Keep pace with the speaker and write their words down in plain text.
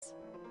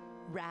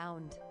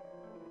round,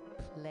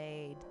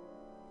 played,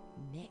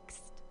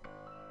 mixed.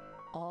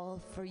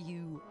 All for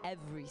you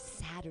every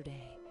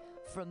Saturday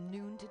from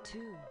noon to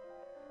 2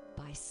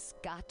 by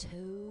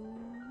Scotto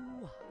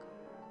Walker.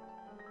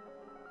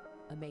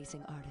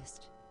 Amazing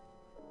artist,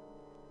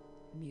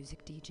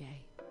 music DJ,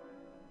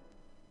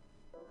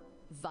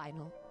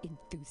 vinyl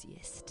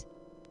enthusiast.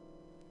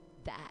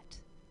 That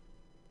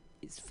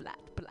is flat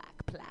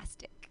black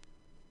plastic.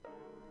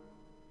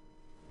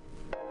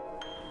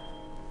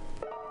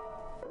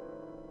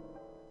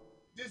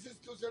 This is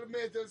Tushar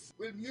Matters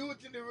with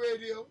Mutiny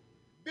Radio.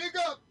 Big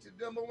up to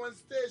the #1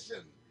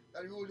 station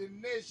that rules the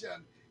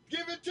nation.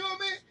 Give it to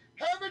me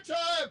every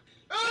time.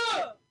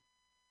 Ah!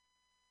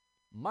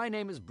 My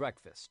name is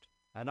Breakfast,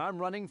 and I'm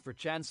running for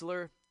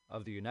Chancellor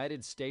of the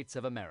United States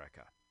of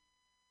America.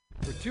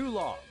 For too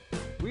long,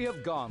 we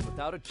have gone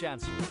without a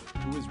chancellor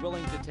who is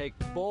willing to take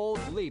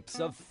bold leaps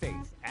of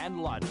faith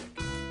and logic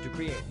to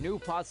create new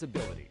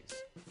possibilities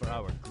for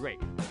our great,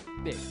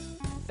 big,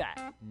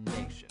 fat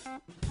nation.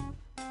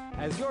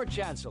 As your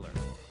chancellor,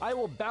 I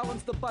will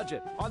balance the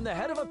budget on the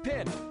head of a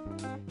pin,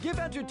 give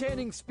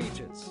entertaining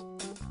speeches,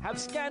 have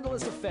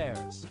scandalous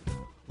affairs,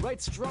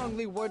 write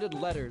strongly worded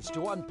letters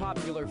to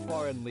unpopular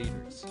foreign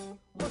leaders,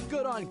 look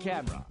good on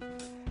camera,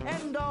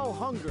 end all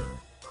hunger,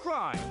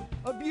 crime,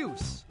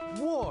 abuse,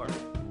 war,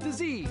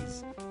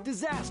 disease,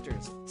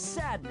 disasters,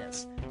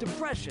 sadness,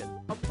 depression,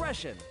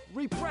 oppression,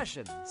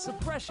 repression,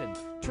 suppression,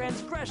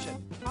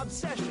 transgression,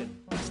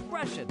 obsession,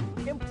 expression,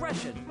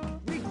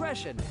 impression,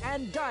 regression,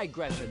 and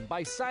digression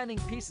by signing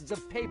pieces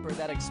of paper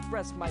that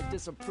express my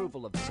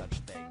disapproval of such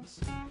things.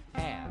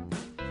 And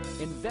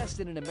invest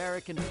in an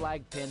American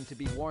flag pin to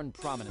be worn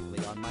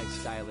prominently on my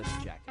stylish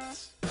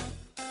jackets.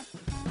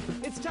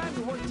 It's time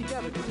to work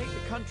together to take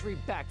the country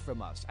back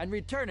from us and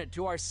return it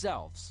to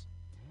ourselves.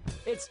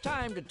 It's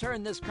time to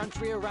turn this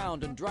country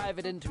around and drive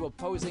it into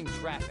opposing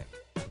traffic.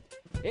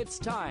 It's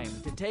time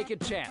to take a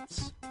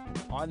chance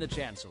on the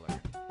Chancellor.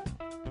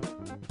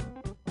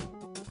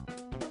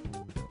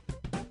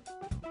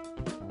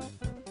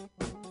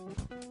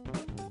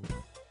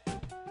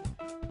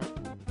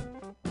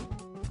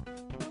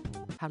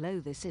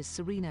 Hello, this is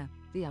Serena,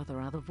 the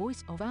other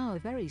voice of our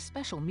very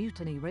special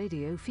Mutiny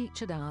Radio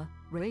featured hour,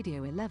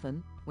 Radio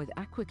 11, with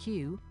Aqua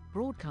Q,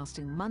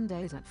 broadcasting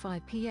Mondays at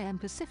 5 p.m.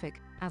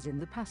 Pacific, as in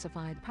the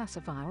pacified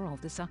pacifier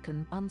of the suck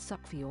and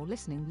unsuck for your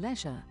listening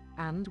leisure.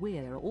 And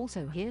we're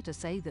also here to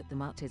say that the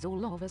mutt is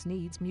all of us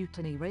needs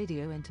Mutiny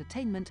Radio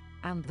entertainment,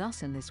 and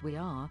thus in this we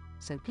are,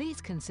 so please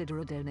consider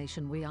a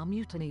donation. We are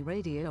Mutiny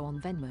Radio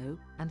on Venmo,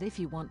 and if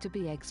you want to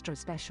be extra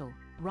special,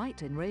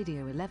 write in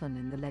Radio 11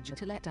 in the ledger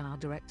to let our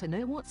director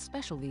know what's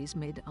special these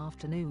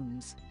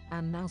mid-afternoons.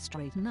 And now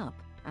straighten up,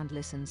 and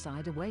listen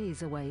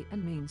sideways away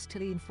and means to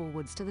lean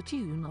forwards to the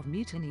tune of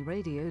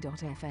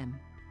MutinyRadio.fm.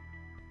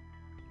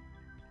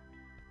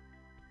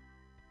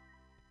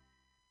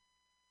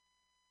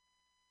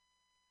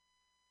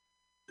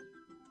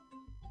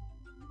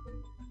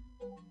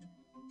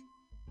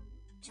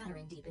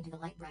 Chattering deep into the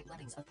light bright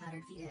webbings of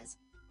patterned feet is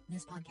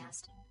this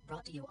podcast,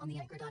 brought to you on the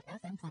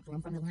Anchor.fm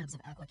platform from the labs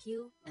of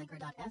AquaQ.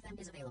 Anchor.fm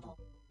is available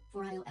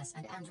for iOS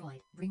and Android,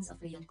 brings a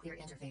free and clear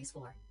interface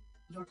for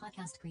your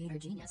podcast creator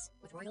genius,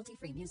 with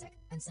royalty-free music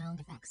and sound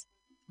effects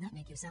that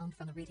make you sound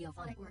from the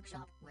radiophonic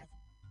workshop, with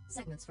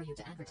segments for you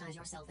to advertise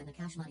yourself in the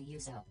cash money you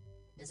so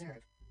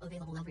deserve.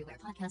 Available everywhere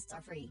podcasts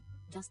are free.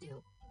 Just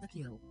do the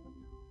Q.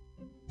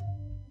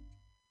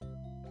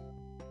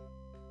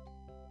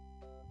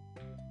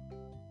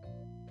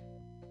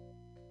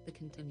 The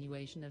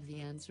continuation of the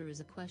answer is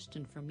a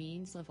question for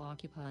means of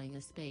occupying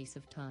a space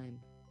of time.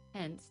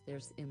 Hence their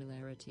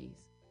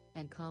similarities.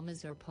 And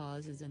commas are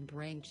pauses and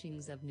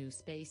branchings of new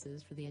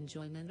spaces for the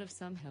enjoyment of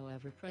some,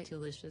 however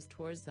pretylicious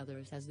towards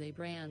others, as they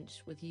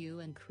branch with you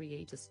and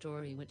create a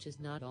story which is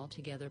not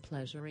altogether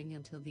pleasuring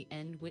until the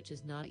end, which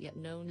is not yet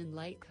known in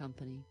light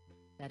company.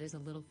 That is a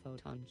little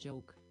photon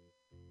joke.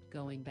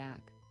 Going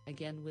back,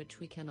 again, which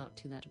we cannot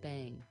to that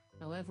bang,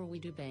 however we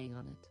do bang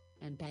on it,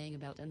 and bang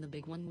about, and the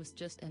big one was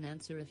just an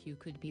answer if you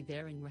could be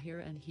there and here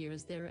and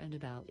here's there and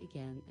about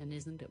again, and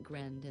isn't it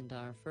grand? And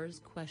our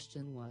first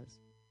question was,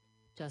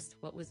 just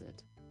what was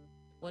it?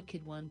 What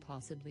could one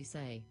possibly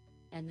say?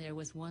 And there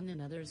was one, and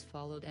others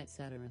followed,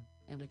 etc.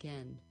 And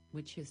again,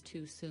 which is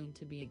too soon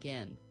to be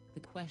again.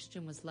 The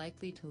question was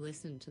likely to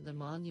listen to the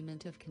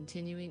monument of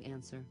continuing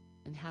answer.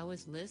 And how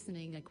is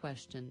listening a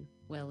question?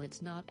 Well,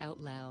 it's not out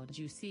loud,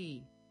 you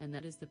see, and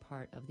that is the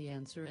part of the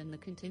answer and the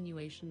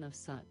continuation of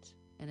such.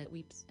 And it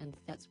weeps, and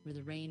that's where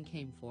the rain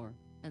came for,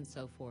 and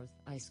so forth.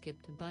 I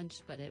skipped a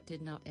bunch, but it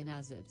did not, and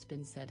as it's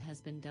been said,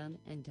 has been done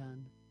and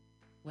done.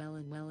 Well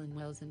and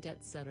wells and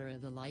etc.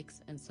 the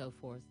likes and so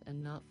forth,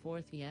 and not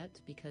forth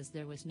yet, because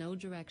there was no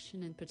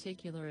direction in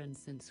particular, and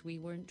since we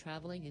weren't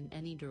traveling in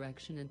any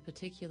direction in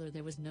particular,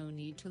 there was no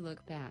need to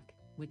look back,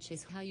 which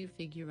is how you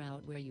figure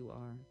out where you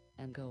are,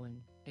 and going,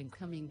 and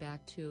coming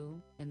back to,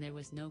 and there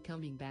was no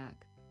coming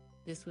back.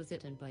 This was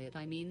it, and by it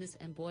I mean this,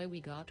 and boy,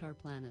 we got our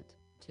planet,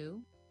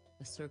 too.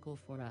 A circle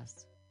for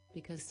us.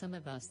 because some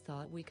of us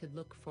thought we could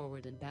look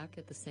forward and back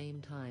at the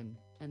same time,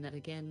 and that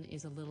again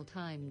is a little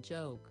time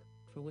joke,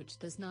 for which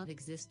does not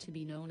exist to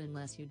be known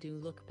unless you do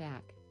look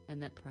back,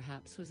 and that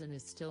perhaps was and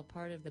is still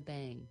part of the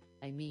bang,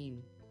 I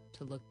mean,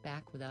 to look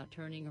back without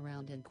turning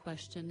around and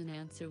question and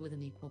answer with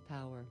an equal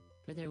power,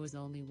 for there was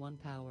only one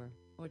power,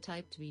 or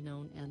type to be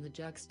known, and the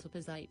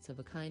juxtaposites of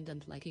a kind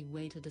and liking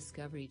way to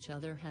discover each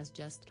other has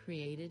just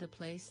created a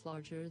place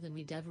larger than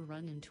we'd ever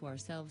run into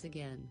ourselves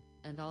again,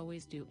 and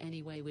always do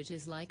anyway, which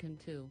is likened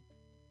to,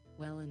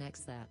 well, an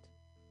X that.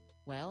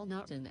 Well,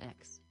 not an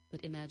X,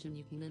 but imagine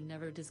you can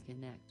never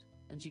disconnect,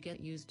 and you get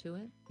used to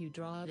it, you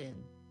draw it in,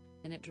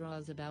 and it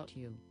draws about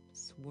you,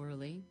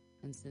 swirly,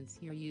 and since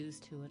you're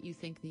used to it you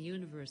think the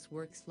universe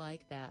works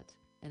like that,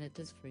 and it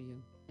does for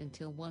you,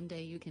 until one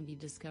day you can be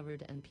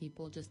discovered and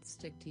people just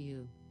stick to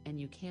you, and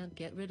you can't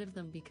get rid of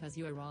them because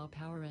you're raw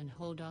power and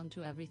hold on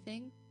to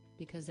everything,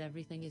 because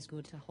everything is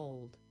good to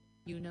hold,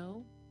 you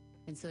know?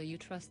 And so you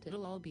trust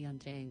it'll all be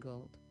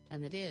untangled,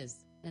 and it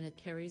is, and it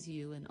carries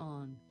you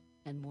on,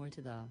 and more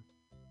to the,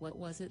 what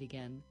was it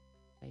again?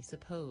 I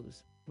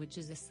suppose, which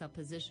is a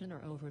supposition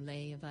or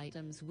overlay of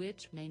items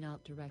which may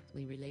not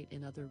directly relate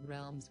in other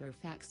realms or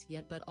facts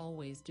yet but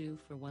always do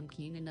for one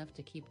keen enough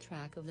to keep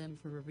track of them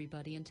for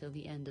everybody until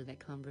the end of the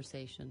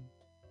conversation.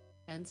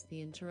 Hence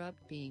the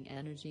interrupt being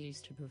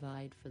energies to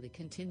provide for the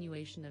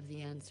continuation of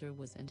the answer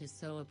was and is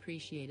so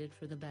appreciated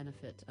for the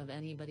benefit of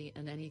anybody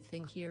and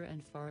anything here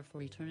and far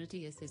for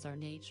eternity, as is our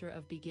nature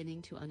of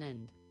beginning to an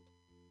end.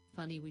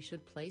 Funny we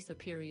should place a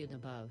period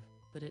above,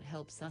 but it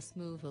helps us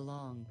move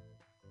along.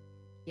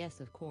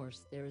 Yes, of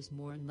course there is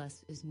more and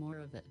less is more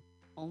of it,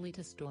 only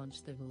to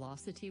staunch the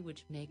velocity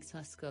which makes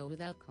us go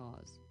without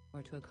cause,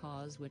 or to a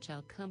cause which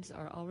outcomes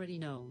are already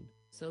known,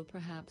 so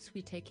perhaps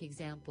we take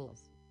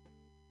examples.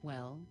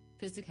 Well,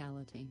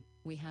 physicality,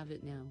 we have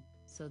it now,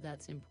 so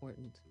that's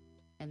important.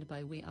 And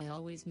by we I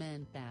always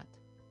meant that,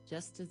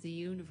 just as the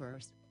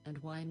universe, and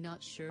why I'm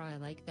not sure I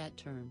like that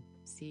term,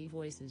 see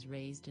voices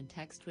raised in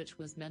text which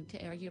was meant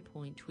to argue a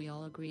point we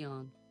all agree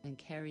on, and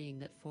carrying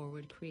that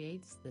forward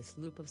creates this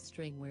loop of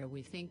string where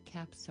we think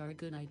caps are a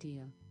good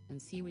idea,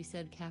 and see we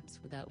said caps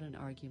without an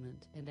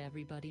argument and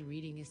everybody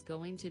reading is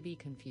going to be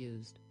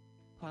confused.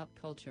 Pop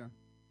culture.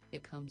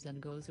 It comes and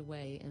goes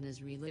away and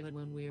is relived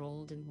when we're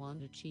old and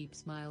want a cheap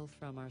smile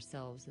from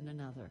ourselves and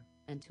another,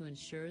 and to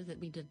ensure that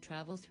we did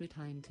travel through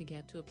time to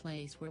get to a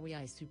place where we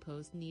I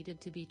suppose needed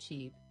to be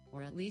cheap,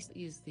 or at least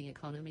use the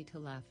economy to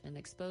laugh and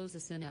expose a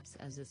synapse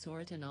as a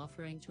sort and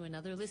offering to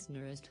another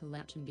listener as to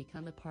latch and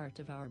become a part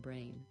of our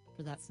brain,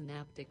 for that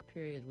synaptic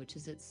period which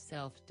is its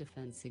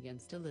self-defense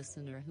against a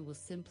listener who will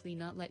simply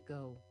not let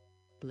go.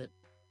 Blip.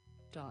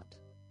 Dot.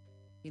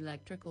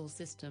 Electrical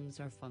systems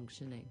are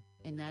functioning,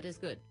 and that is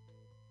good.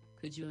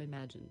 Could you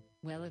imagine?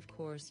 Well, of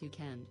course you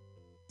can.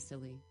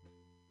 Silly.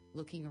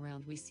 Looking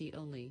around we see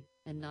only,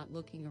 and not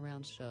looking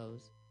around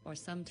shows, or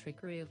some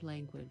trickery of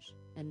language,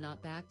 and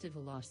not back to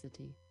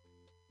velocity.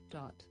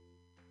 Dot.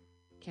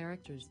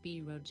 Characters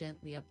B rode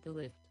gently up the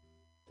lift.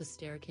 The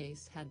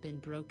staircase had been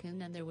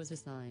broken and there was a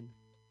sign.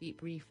 Be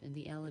brief in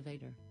the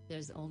elevator,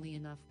 there's only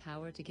enough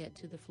power to get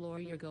to the floor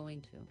you're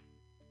going to.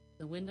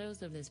 The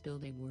windows of this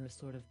building were a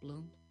sort of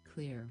blue,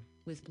 clear,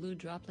 with blue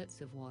droplets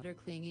of water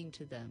clinging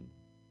to them.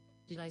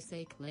 Did I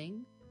say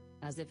cling?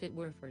 As if it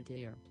were for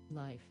dear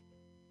life.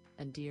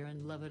 And dear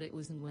and loved it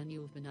was, and when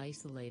you've been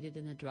isolated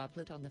in a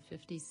droplet on the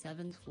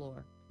 57th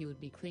floor, you would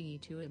be clingy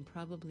to and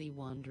probably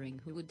wondering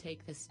who would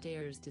take the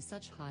stairs to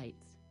such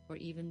heights, or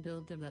even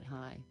build them that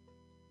high.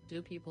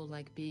 Do people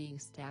like being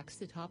stacks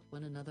atop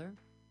one another?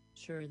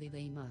 Surely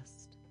they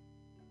must.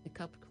 The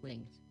cup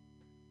clinked.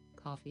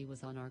 Coffee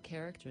was on our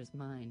character's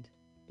mind,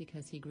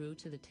 because he grew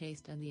to the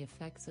taste and the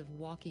effects of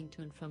walking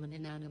to and from an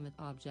inanimate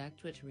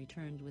object which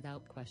returned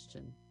without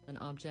question, an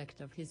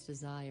object of his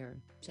desire,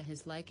 to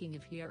his liking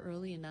if he are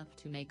early enough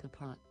to make a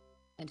pot.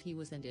 And he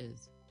was and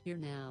is, here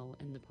now,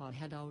 and the pot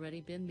had already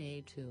been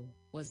made too,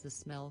 was the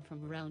smell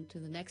from around to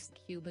the next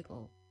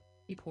cubicle.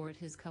 He poured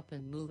his cup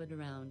and moved it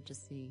around to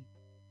see.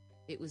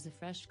 It was a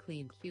fresh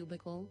clean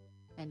cubicle,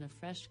 and a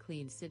fresh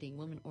clean sitting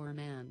woman or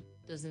man,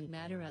 doesn't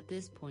matter at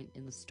this point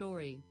in the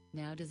story,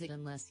 now does it,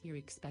 unless you're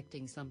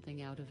expecting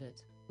something out of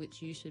it,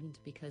 which you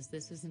shouldn't because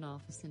this is an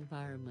office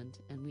environment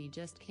and we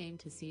just came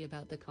to see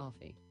about the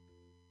coffee.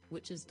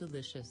 Which is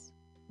delicious.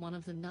 One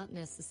of them not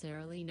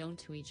necessarily known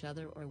to each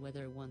other, or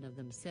whether one of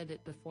them said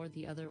it before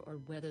the other, or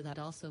whether that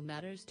also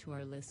matters to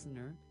our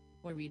listener,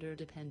 or reader,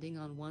 depending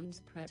on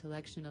one's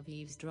predilection of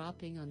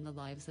eavesdropping on the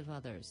lives of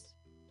others.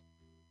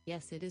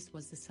 Yes, it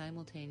was the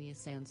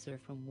simultaneous answer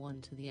from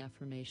one to the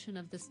affirmation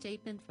of the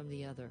statement from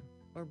the other,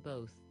 or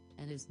both,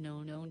 and is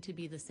known to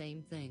be the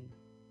same thing.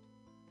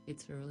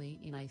 It's early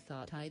and I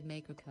thought I'd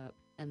make a cup,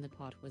 and the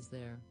pot was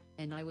there,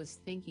 and I was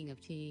thinking of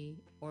tea,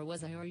 or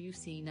was I? Or you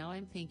see, now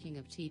I'm thinking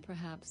of tea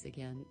perhaps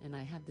again, and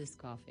I have this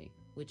coffee,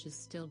 which is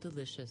still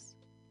delicious.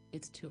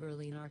 It's too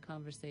early in our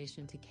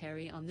conversation to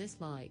carry on this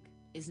like,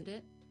 isn't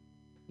it?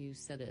 You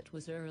said it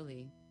was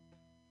early.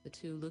 The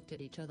two looked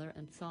at each other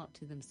and thought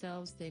to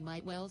themselves they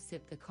might well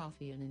sip the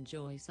coffee and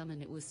enjoy some,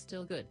 and it was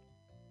still good.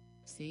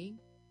 See?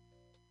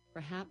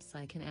 Perhaps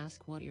I can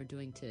ask what you're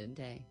doing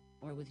today,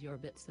 or with your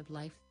bits of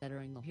life that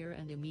are in the here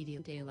and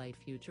immediate daylight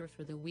future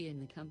for the we in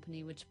the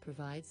company which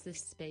provides this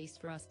space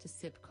for us to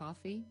sip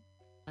coffee?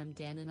 I'm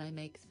Dan and I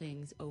make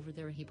things over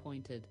there, he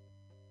pointed.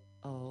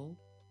 Oh,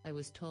 I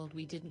was told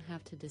we didn't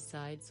have to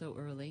decide so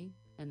early,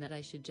 and that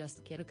I should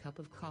just get a cup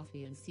of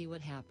coffee and see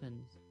what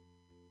happens.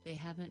 They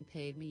haven't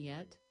paid me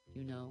yet,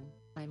 you know,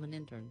 I'm an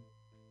intern.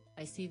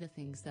 I see the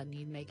things that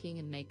need making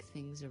and make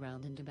things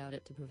around and about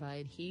it to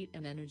provide heat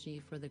and energy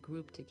for the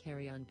group to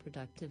carry on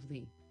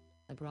productively.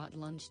 I brought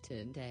lunch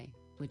today,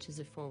 which is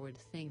a forward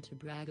thing to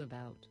brag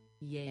about.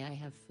 Yay, I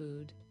have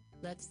food.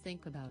 Let's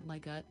think about my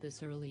gut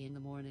this early in the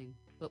morning,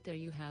 but there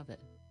you have it.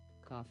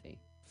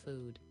 Coffee,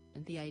 food,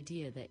 and the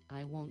idea that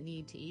I won't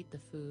need to eat the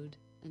food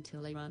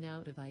until I run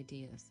out of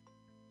ideas.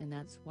 And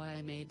that's why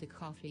I made the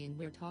coffee and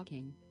we're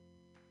talking.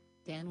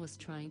 Dan was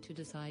trying to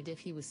decide if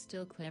he was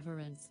still clever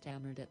and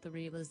stammered at the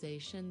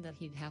realization that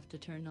he'd have to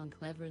turn on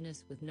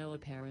cleverness with no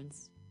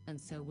appearance, and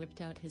so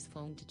whipped out his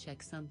phone to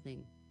check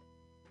something.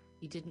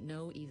 He didn't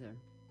know either,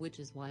 which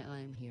is why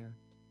I'm here.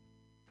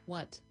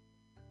 What?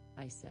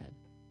 I said.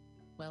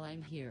 Well,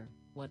 I'm here,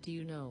 what do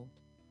you know?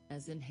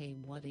 As in, hey,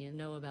 what do you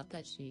know about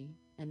that she?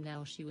 And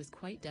now she was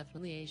quite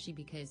definitely a she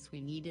because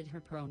we needed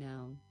her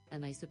pronoun,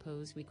 and I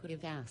suppose we could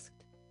have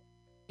asked.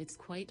 It's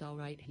quite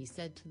alright, he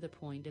said, to the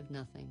point of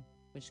nothing,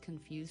 which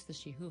confused the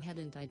she who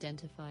hadn't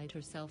identified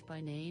herself by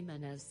name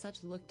and as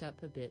such looked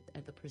up a bit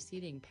at the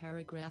preceding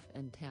paragraph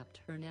and tapped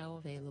her now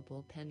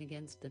available pen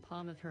against the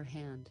palm of her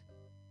hand.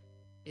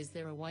 Is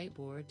there a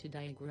whiteboard to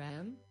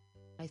diagram?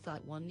 I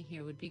thought one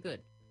here would be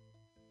good.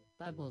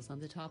 Bubbles on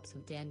the tops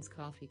of Dan's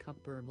coffee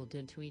cup burbled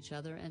into each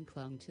other and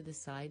clung to the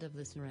side of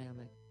the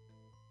ceramic.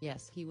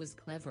 Yes, he was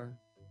clever.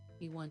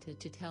 He wanted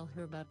to tell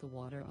her about the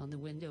water on the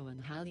window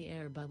and how the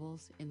air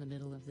bubbles in the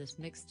middle of this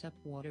mixed-up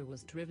water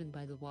was driven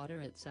by the water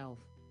itself,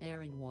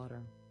 air and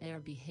water, air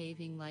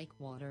behaving like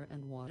water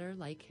and water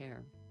like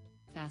air.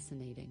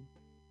 Fascinating.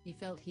 He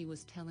felt he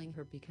was telling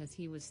her because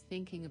he was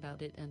thinking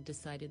about it and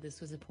decided this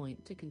was a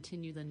point to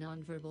continue the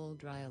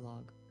nonverbal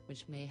dialogue,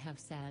 which may have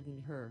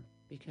saddened her,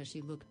 because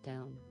she looked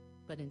down,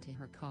 but into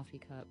her coffee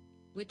cup,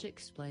 which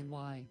explained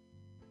why.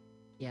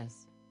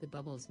 Yes, the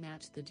bubbles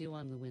matched the dew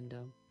on the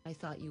window. I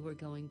thought you were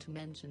going to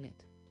mention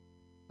it.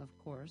 Of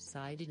course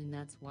I did, and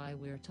that's why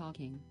we're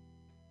talking.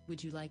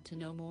 Would you like to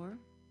know more?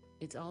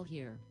 It's all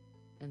here.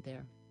 And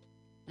there.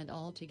 And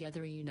all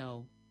together, you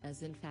know,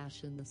 as in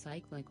fashion the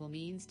cyclical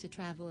means to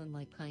travel and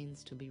like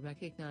kinds to be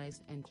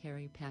recognized and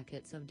carry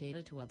packets of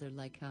data to other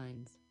like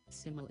kinds,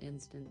 simul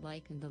instant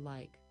like and the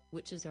like,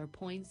 which is our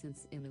points and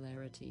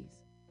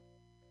similarities.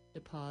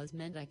 The pause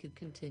meant I could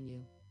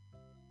continue.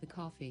 The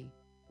coffee,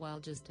 while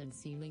just and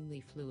seemingly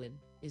fluid,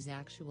 is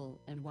actual,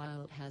 and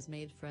while it has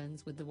made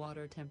friends with the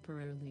water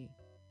temporarily,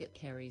 it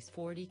carries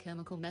 40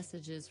 chemical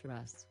messages for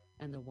us,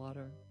 and the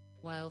water,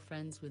 while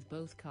friends with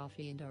both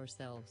coffee and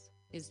ourselves,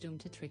 is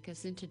doomed to trick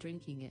us into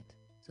drinking it,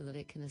 so that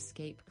it can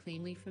escape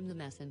cleanly from the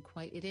mess and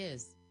quite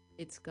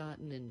it's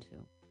gotten into.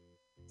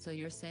 So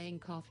you're saying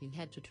coffee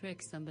had to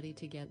trick somebody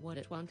to get what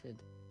it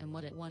wanted, and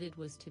what it wanted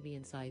was to be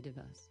inside of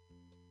us.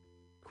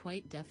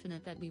 Quite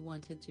definite that we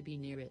wanted to be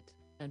near it,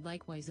 and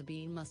likewise a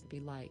bean must be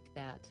like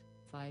that.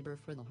 Fiber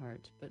for the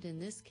heart, but in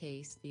this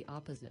case the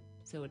opposite,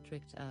 so it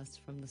tricked us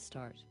from the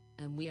start,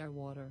 and we are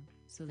water,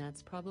 so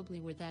that's probably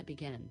where that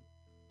began.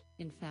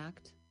 In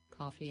fact,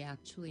 coffee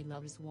actually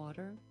loves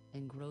water,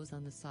 and grows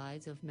on the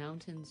sides of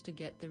mountains to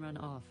get the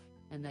runoff,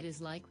 and that is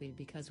likely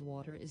because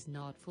water is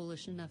not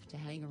foolish enough to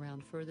hang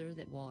around further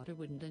that water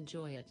wouldn't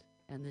enjoy it,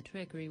 and the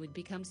trickery would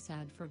become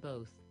sad for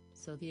both,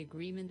 so the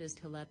agreement is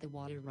to let the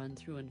water run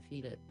through and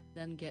feed it,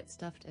 then get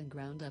stuffed and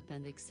ground up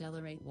and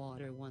accelerate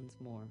water once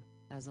more,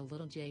 as a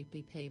little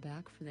JP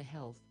payback for the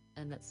health,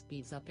 and that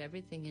speeds up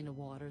everything in a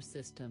water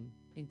system,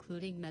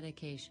 including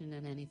medication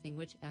and anything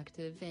which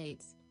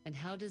activates. And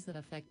how does that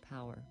affect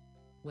power?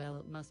 Well,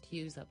 it must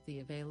use up the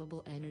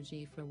available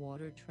energy for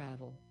water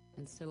travel,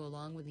 and so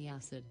along with the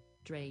acid,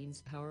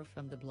 drains power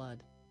from the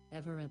blood.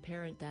 Ever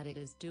apparent that it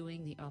is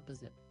doing the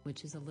opposite,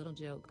 which is a little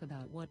joke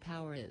about what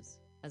power is,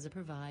 as a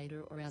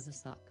provider or as a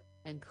suck,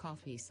 and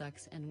coffee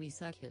sucks and we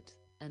suck it,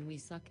 and we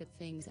suck at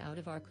things out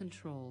of our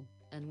control,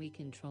 and we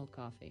control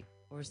coffee.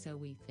 Or so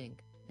we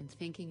think, and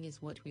thinking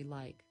is what we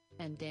like,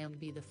 and damned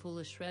be the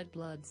foolish red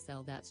blood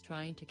cell that's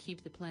trying to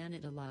keep the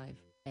planet alive,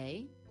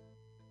 eh?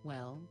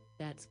 Well,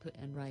 that's put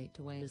and right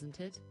away, isn't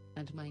it?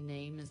 And my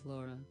name is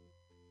Laura.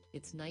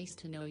 It's nice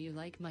to know you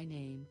like my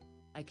name.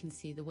 I can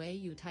see the way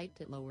you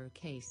typed it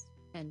lowercase,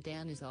 and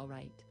Dan is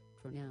alright,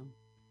 for now.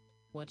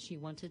 What she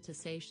wanted to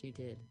say she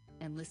did,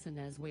 and listen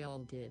as we all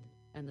did,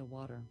 and the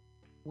water.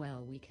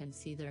 Well, we can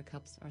see their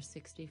cups are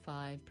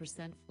 65%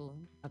 full,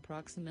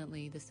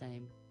 approximately the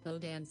same, though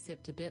Dan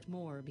sipped a bit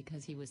more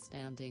because he was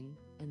standing,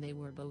 and they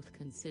were both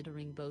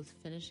considering both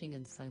finishing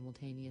and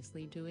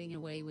simultaneously doing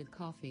away with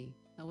coffee.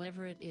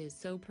 However, it is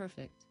so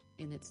perfect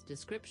in its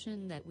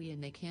description that we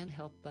and they can't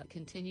help but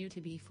continue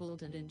to be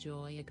fooled and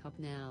enjoy a cup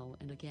now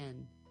and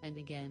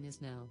again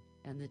is now,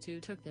 and the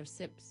two took their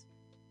sips.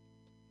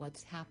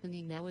 What's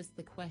happening now is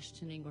the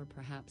questioning or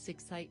perhaps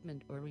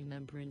excitement or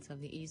remembrance of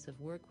the ease of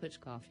work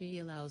which coffee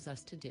allows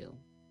us to do.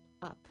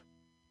 Up,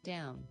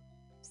 down,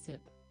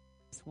 sip,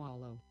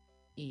 swallow,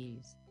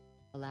 ease.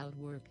 Allowed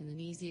work in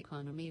an easy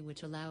economy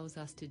which allows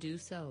us to do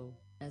so,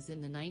 as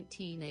in the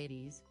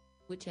 1980s,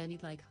 which any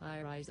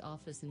high-rise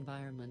office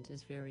environment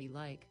is very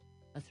like,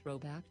 a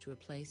throwback to a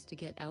place to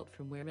get out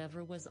from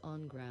wherever was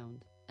on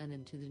ground, and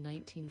into the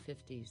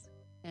 1950s,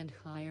 and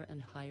higher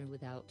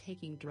without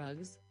taking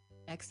drugs,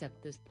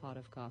 except this pot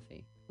of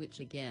coffee, which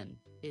again,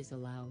 is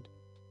allowed.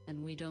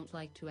 And we don't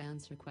like to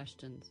answer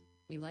questions,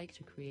 we like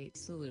to create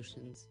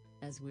solutions,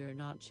 as we're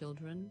not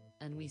children,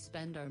 and we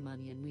spend our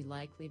money and we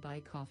likely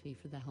buy coffee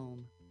for the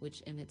home,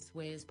 which in its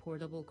way is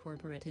portable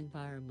corporate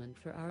environment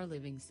for our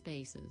living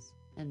spaces,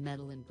 and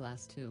metal and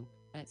glass too,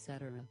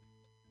 etc.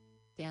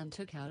 Dan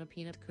took out a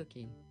peanut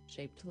cookie,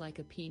 shaped like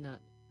a peanut,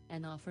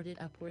 and offered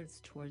it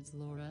upwards towards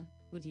Laura,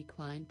 who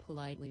declined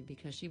politely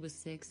because she was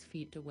 6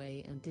 feet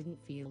away and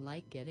didn't feel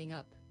like getting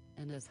up,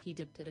 and as he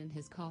dipped it in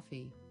his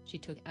coffee, she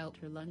took out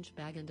her lunch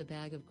bag and a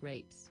bag of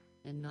grapes,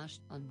 and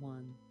gnashed on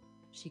one.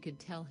 She could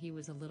tell he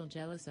was a little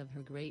jealous of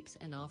her grapes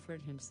and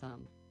offered him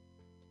some.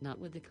 Not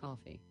with the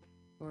coffee.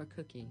 Or a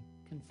cookie,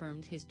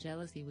 confirmed his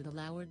jealousy with a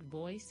lowered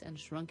voice and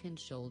shrunken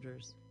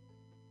shoulders.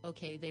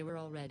 Okay, they were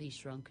already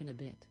shrunken a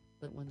bit,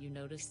 but when you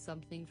notice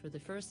something for the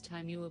first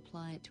time you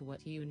apply it to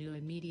what you knew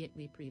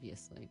immediately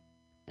previously.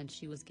 And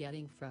she was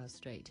getting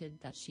frustrated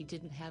that she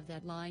didn't have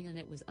that line and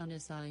it was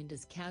unassigned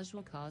as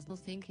casual causal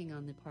thinking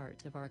on the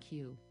part of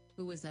RQ,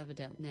 who was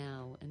evident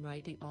now and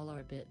writing all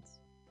our bids.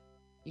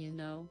 You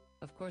know,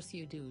 of course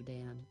you do,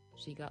 Dan,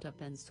 she got up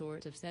and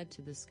sort of said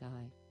to the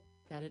sky.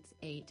 That it's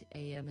 8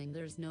 a.m. and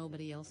there's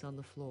nobody else on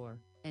the floor,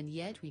 and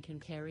yet we can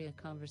carry a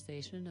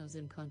conversation as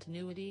in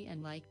continuity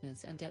and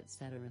likeness and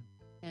etc.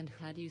 And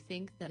how do you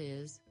think that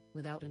is,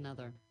 without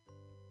another?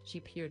 She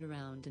peered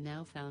around and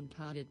now found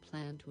potted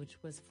plant which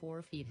was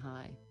 4 feet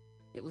high.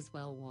 It was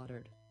well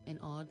watered, and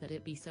odd that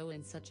it be so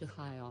in such a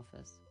high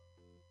office.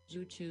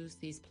 You choose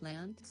these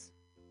plants?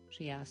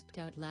 She asked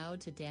out loud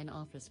to Dan.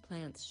 Office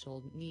plants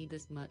shouldn't need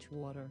this much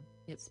water,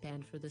 it's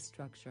banned for the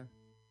structure.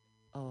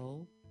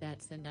 Oh,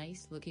 that's a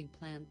nice looking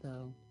plant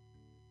though.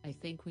 I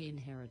think we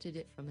inherited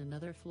it from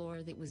another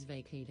floor that was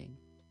vacating.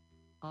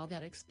 All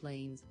that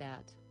explains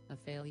that, a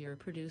failure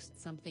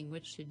produced something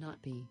which should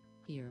not be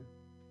here.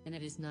 And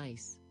it is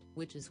nice,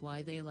 which is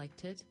why they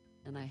liked it,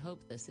 and I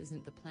hope this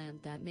isn't the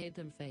plant that made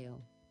them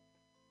fail.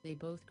 They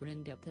both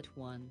grinned up at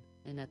one,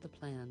 and at the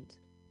plant.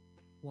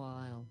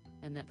 While,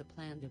 and that the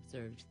plant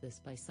observed this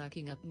by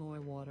sucking up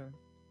more water.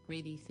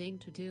 Greedy thing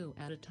to do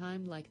at a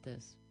time like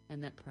this,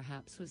 and that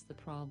perhaps was the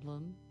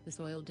problem. The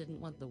soil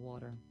didn't want the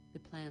water, the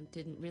plant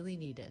didn't really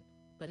need it,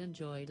 but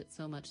enjoyed it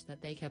so much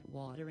that they kept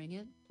watering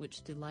it,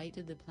 which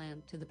delighted the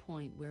plant to the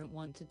point where it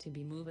wanted to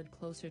be moved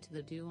closer to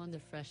the dew on the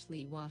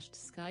freshly washed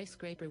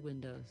skyscraper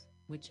windows,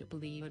 which it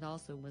believed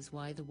also was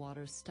why the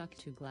water stuck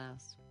to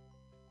glass.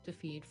 To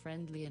feed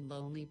friendly and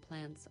lonely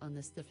plants on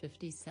the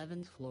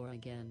 57th floor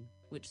again,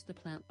 which the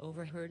plant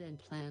overheard and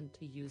planned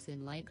to use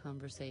in light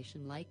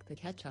conversation like the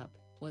ketchup,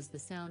 was the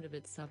sound of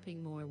it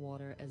supping more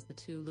water as the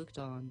two looked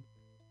on.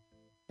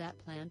 That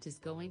plant is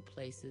going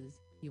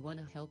places, you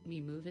wanna help me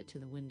move it to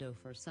the window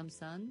for some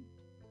sun?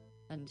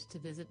 And to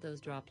visit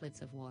those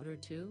droplets of water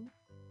too?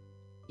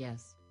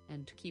 Yes,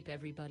 and to keep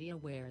everybody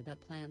aware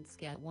that plants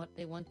get what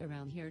they want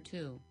around here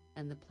too,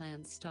 and the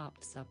plant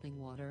stopped supping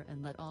water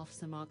and let off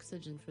some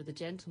oxygen for the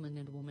gentleman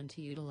and woman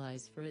to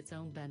utilize for its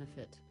own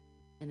benefit.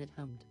 And it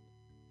hummed.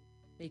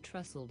 They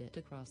trundled it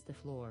across the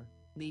floor,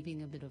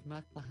 leaving a bit of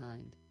muck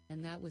behind,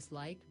 and that was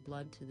like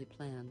blood to the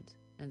plant,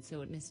 and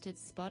so it missed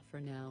its spot for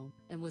now,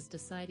 and was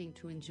deciding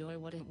to enjoy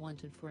what it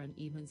wanted for an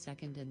even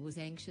second and was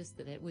anxious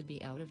that it would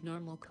be out of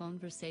normal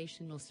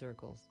conversational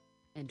circles.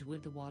 And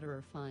would the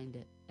waterer find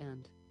it,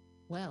 and,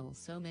 well,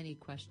 so many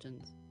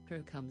questions.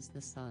 Here comes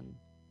the sun.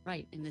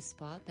 Right in the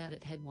spot that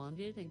it had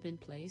wanted and been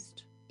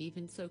placed,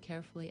 even so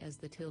carefully as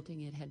the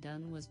tilting it had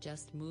done was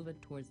just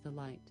moved towards the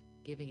light,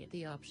 giving it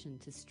the option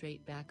to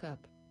straight back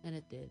up, and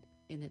it did,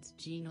 in its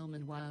genome,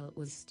 and while it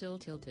was still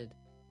tilted,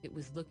 it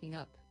was looking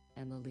up,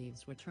 and the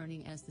leaves were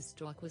turning as the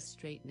stalk was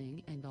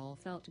straightening, and all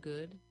felt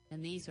good.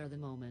 And these are the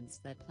moments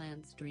that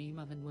plants dream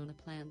of, and when a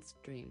plant's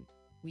dreamed,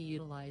 we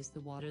utilize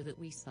the water that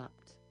we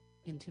supped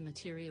into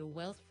material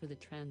wealth for the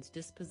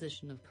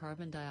transdisposition of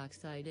carbon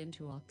dioxide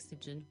into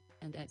oxygen,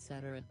 and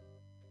etc.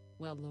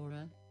 Well,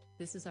 Laura,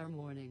 this is our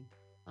morning.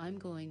 I'm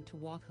going to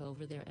walk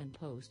over there and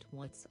post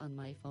what's on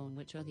my phone,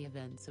 which are the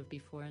events of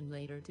before and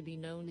later to be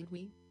known, and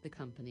we, the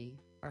company,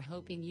 are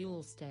hoping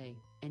you'll stay,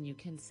 and you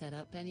can set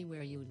up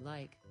anywhere you'd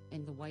like,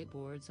 and the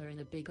whiteboards are in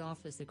a big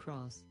office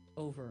across,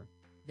 over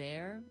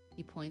there,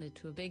 he pointed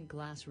to a big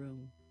glass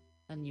room.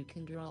 And you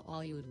can draw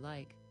all you'd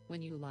like,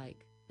 when you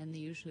like, and the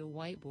usual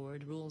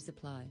whiteboard rules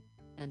apply.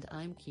 And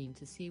I'm keen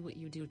to see what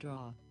you do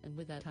draw, and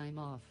with that I'm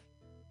off.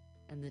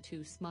 And the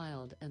two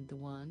smiled, and the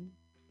one,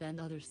 then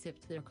other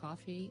sipped their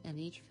coffee, and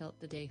each felt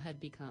the day had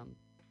become,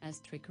 as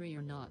trickery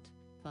or not,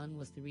 fun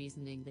was the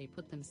reasoning they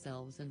put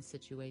themselves in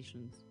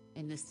situations,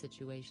 in this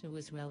situation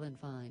was well and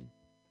fine.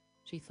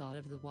 She thought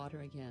of the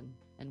water again,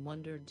 and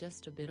wondered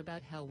just a bit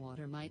about how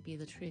water might be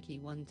the tricky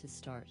one to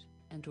start,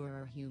 and or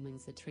are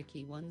humans the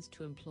tricky ones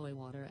to employ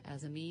water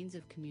as a means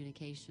of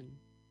communication?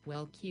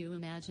 Well, Q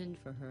imagined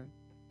for her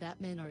that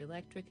men are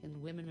electric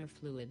and women are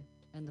fluid,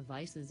 and the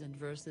vices and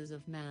verses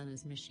of man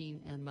as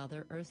machine and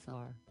Mother Earth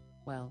are,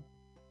 well,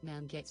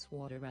 man gets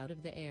water out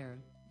of the air,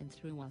 and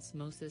through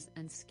osmosis,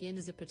 and skin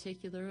is a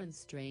particular and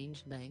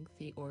strange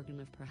lengthy organ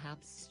of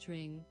perhaps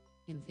string,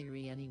 in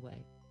theory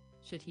anyway.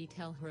 Should he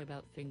tell her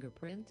about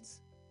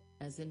fingerprints?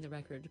 As in the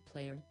record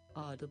player,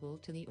 audible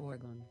to the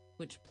organ,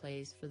 which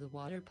plays for the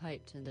water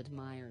piped and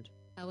admired.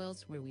 How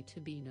else were we to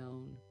be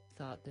known,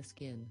 thought the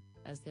skin,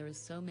 as there is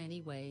so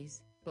many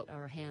ways, but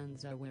our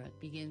hands are where it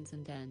begins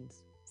and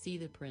ends. See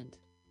the print.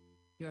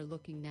 You're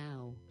looking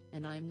now,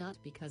 and I'm not,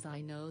 because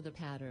I know the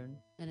pattern,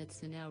 and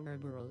it's in our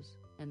burrows,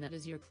 and that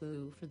is your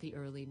clue for the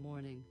early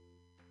morning.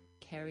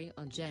 Carry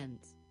on,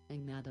 gents,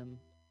 and madam.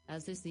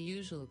 As is the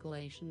usual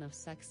collation of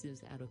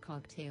sexes at a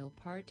cocktail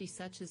party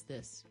such as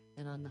this,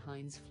 and on the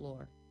Heinz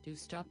floor, do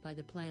stop by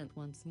the plant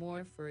once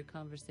more for a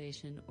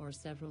conversation or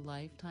several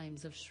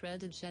lifetimes of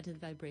shredded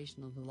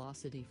vibrational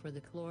velocity for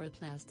the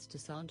chloroplasts to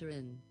saunter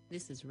in.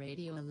 This is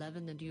Radio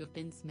 11 and you have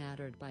been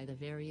smattered by the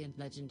variant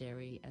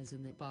legendary as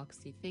in the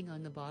boxy thing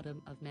on the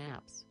bottom of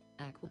maps,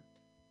 Aqua.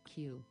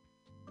 Q.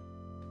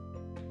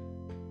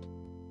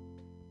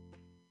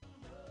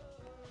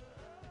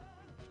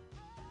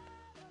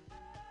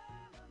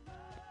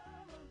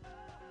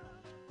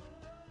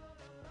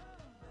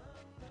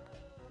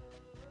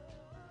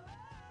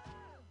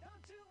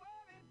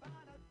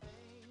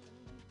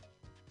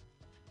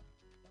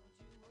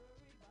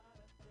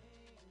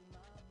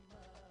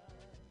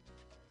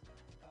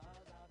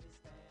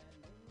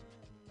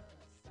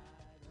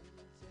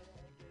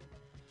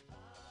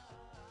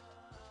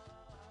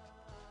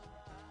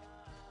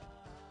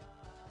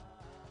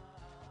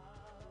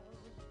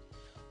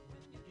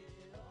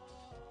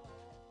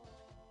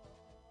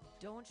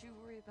 Don't you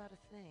worry about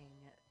a thing.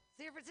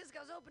 San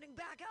Francisco's opening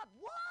back up.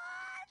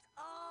 What?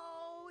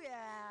 Oh,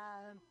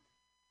 yeah.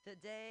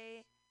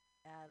 Today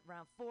at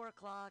around 4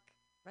 o'clock,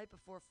 right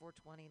before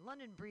 4:20,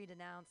 London Breed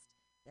announced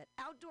that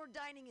outdoor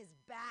dining is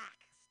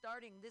back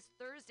starting this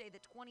Thursday, the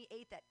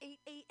 28th at 8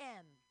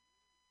 a.m.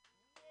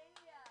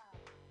 Yeah.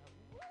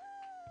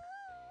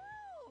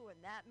 Woo!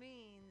 And that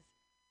means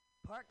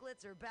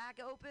parklets are back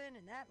open,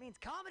 and that means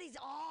comedy's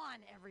on,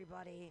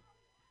 everybody.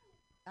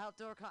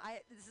 Outdoor,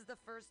 this is the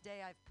first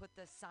day I've put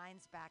the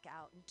signs back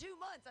out in 2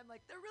 months. I'm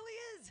like, there really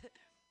is.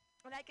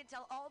 And I can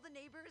tell all the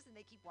neighbors, and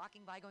they keep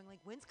walking by going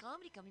like, when's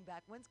comedy coming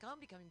back? When's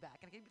comedy coming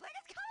back? And I can be like,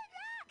 it's coming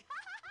back.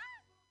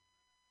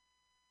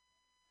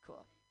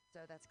 Cool.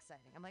 So that's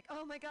exciting. I'm like,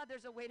 oh my God,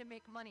 there's a way to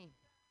make money.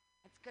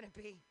 It's going to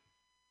be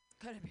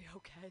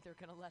okay. They're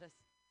going to let us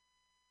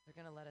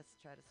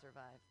try to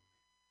survive.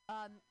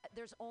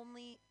 There's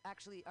only,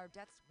 actually, our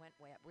deaths went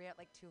way up. We're at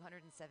like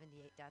 278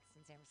 deaths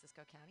in San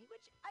Francisco County,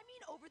 which, I mean,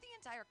 over the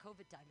entire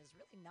COVID time is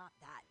really not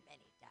that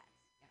many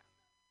deaths. You know,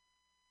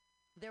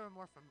 there were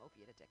more from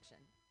opiate addiction.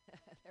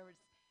 There was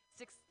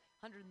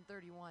 631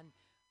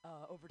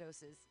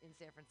 overdoses in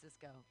San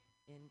Francisco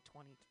in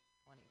 2020,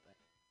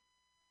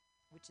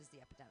 which is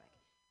the epidemic.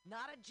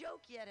 Not a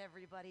joke yet,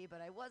 everybody,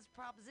 but I was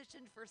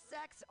propositioned for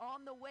sex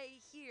on the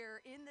way here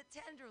in the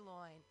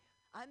Tenderloin.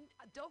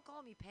 Don't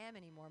call me Pam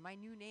anymore. My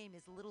new name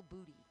is Little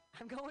Booty.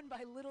 I'm going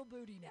by Little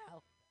Booty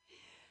now.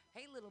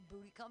 Hey, Little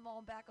Booty, come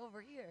on back over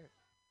here.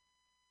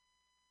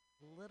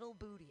 Little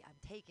Booty,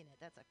 I'm taking it.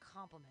 That's a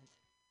compliment.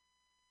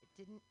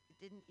 It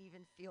didn't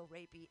even feel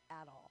rapey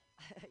at all.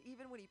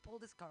 Even when he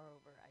pulled his car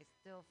over, I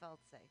still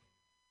felt safe.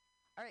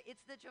 All right,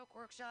 it's the Joke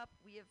Workshop.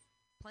 We have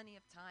plenty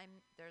of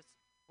time. There's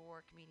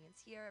 4 comedians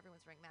here.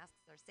 Everyone's wearing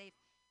masks. They're safe.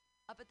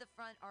 Up at the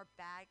front are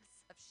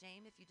bags of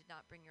shame if you did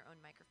not bring your own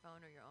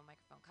microphone or your own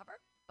microphone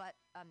cover. But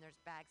there's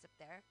bags up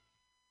there.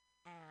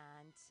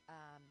 And,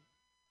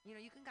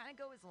 you can kind of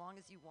go as long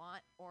as you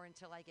want or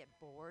until I get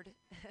bored.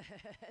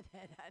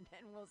 and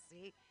then we'll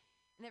see.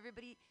 And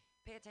everybody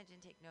pay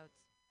attention, take notes,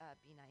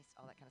 be nice,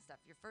 all that kind of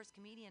stuff. Your first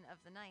comedian of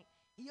the night,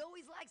 he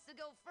always likes to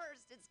go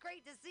first. It's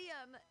great to see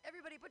him.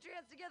 Everybody put your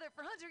hands together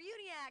for Hunter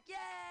Uniac. Yay!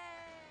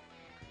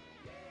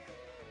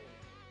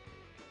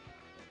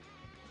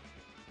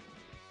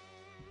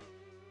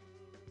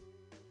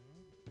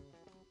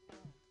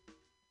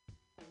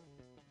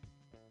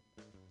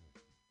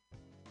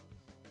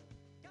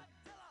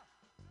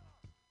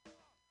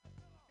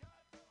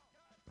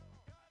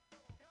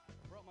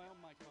 My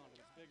own mic condom.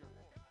 It's bigger.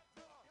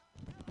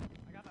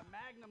 I got the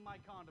Magnum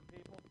mic condom,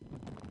 people.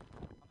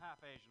 I'm half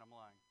Asian. I'm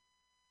lying.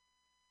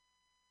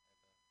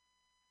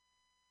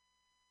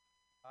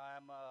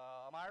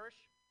 I'm Irish.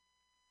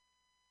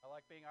 I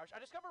like being Irish. I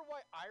discovered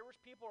why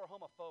Irish people are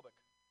homophobic.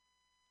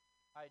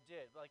 I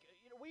did.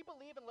 We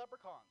believe in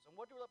leprechauns, and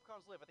what do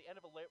leprechauns live at the end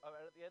of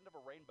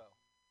a rainbow?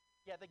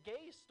 Yeah, the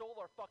gays stole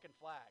our fucking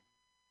flag.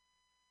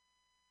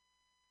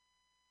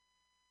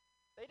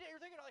 They did.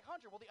 You're thinking like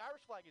Hunter. Well, the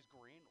Irish flag is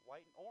green,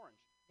 white, and orange.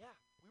 Yeah,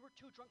 we were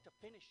too drunk to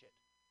finish it.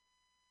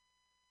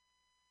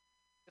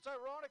 It's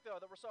ironic, though,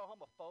 that we're so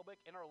homophobic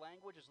and our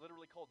language is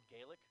literally called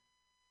Gaelic.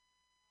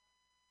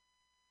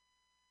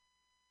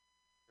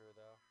 True,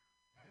 though.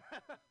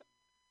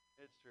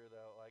 It's true,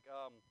 though. Like,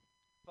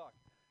 fuck.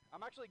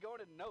 I'm actually going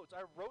to notes.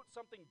 I wrote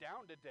something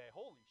down today.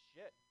 Holy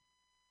shit.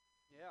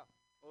 Yeah.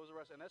 What was the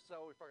rest? And that's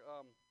how we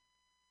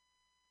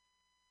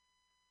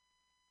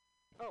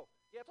Oh,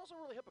 yeah, it's also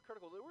really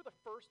hypocritical. They were the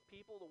first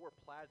people to wear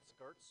plaid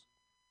skirts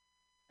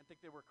and think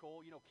they were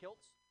cool. You know,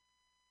 kilts.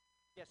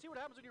 Yeah, see what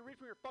happens when you read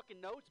from your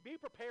fucking notes? Be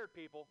prepared,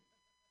 people.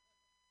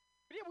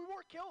 But yeah, we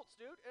wore kilts,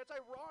 dude. And it's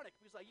ironic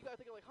because, like, you gotta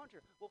think of, like,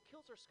 Hunter. Well,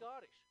 kilts are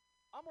Scottish.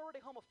 I'm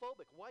already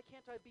homophobic. Why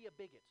can't I be a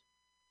bigot?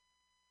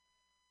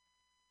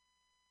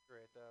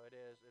 Great, though. It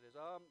is. It is.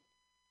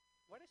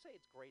 Why did I say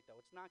it's great, though?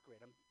 It's not great.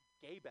 I'm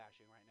gay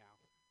bashing right now.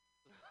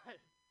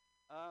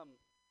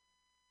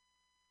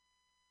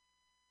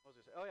 What was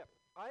I say? Oh yeah,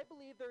 I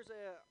believe there's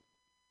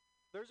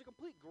a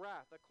complete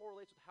graph that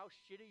correlates with how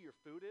shitty your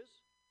food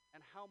is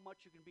and how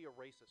much you can be a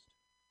racist.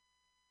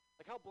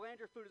 Like how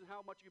bland your food is and how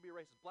much you can be a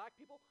racist. Black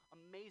people,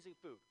 amazing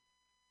food,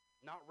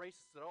 not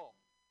racist at all.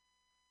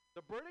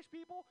 The British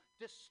people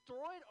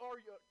destroyed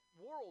our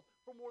world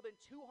for more than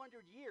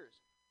 200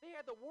 years. They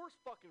had the worst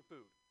fucking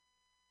food.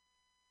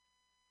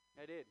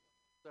 They did.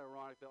 It's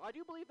ironic though. I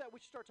do believe that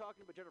we should start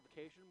talking about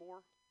gentrification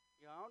more.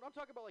 You know, I'm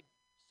talking about like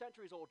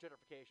centuries-old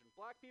gentrification.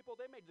 Black people,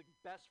 they made the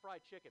best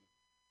fried chicken.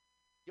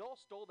 Y'all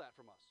stole that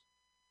from us.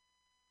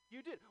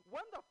 You did.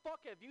 When the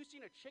fuck have you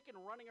seen a chicken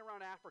running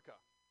around Africa?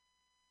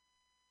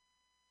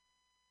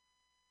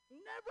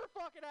 Never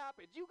fucking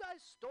happened. You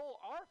guys stole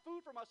our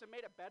food from us and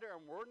made it better,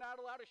 and we're not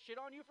allowed to shit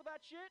on you for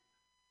that shit?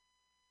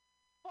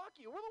 Fuck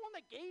you. We're the one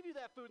that gave you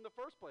that food in the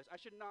first place. I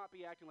should not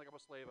be acting like I'm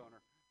a slave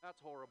owner. That's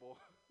horrible.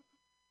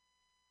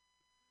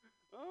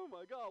 Oh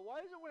my god.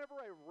 Why is it whenever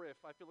I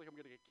riff, I feel like I'm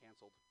going to get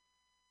canceled?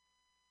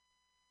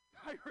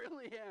 I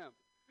really am.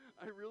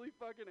 I really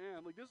fucking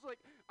am. Like, this is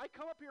like, I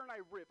come up here and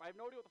I riff. I have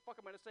no idea what the fuck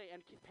I'm going to say,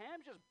 and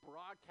Pam's just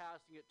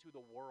broadcasting it to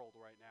the world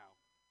right now.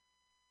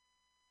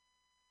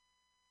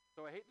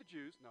 So I hate the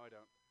Jews. No, I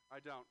don't. I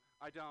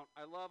don't.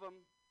 I love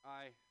them.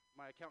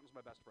 My accountant's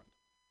my best friend.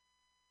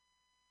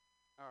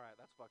 All right,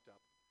 that's fucked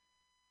up.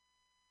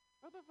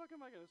 What the fuck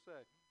am I going to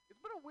say?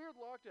 It's been a weird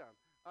lockdown.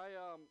 I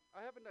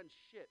haven't done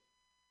shit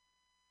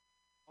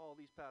all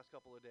these past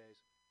couple of days.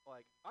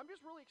 Like, I'm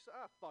just really excited.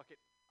 Ah, fuck it.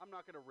 I'm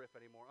not going to riff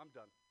anymore. I'm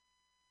done.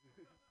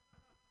 Do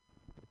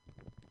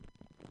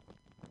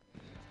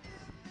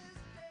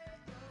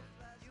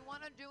you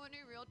want to do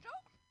any real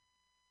jokes?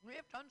 We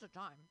have tons of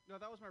time. No,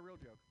 that was my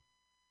real joke.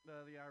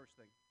 The Irish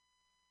thing.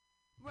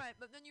 Right,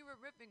 but then you were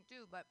riffing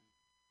too, but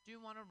do you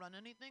want to run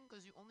anything?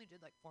 Because you only did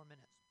like 4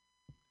 minutes.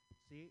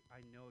 See, I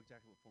know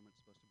exactly what 4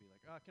 minutes is supposed to be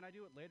like. Can I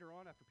do it later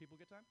on after people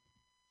get time?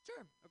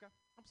 Sure. Okay.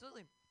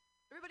 Absolutely.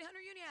 Everybody, Hunter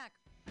Uniac.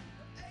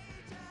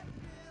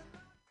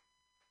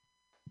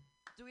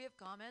 Do we have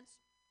comments?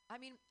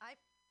 I mean,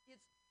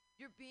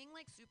 you're being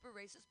like super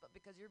racist, but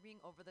because you're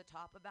being over the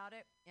top about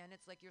it, and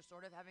it's like you're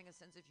sort of having a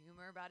sense of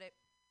humor about it,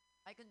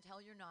 I can tell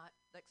you're not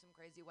like some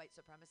crazy white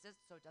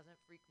supremacist, so it doesn't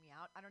freak me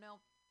out. I don't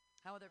know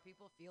how other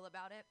people feel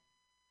about it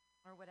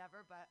or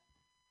whatever, but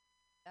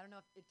I don't know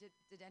if it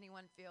did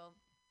anyone feel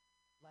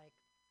like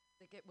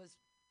it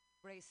was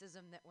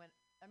racism that went,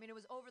 I mean, it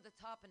was over the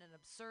top in an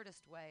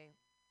absurdist way,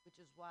 which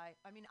is why,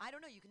 I mean, I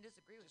don't know, you can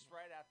disagree with me. Just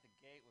right out the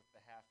gate with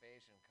the half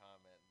Asian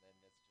comment, and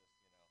then it's just,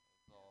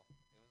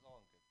 it was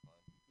all in good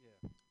fun.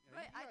 Yeah.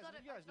 Right, I thought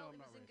it was I'm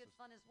in not good racist.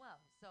 fun as well,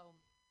 so.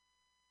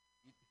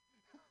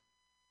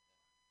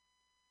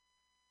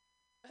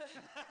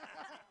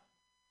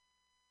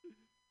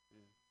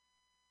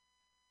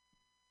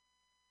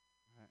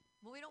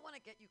 Well, we don't want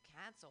to get you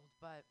canceled,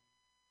 but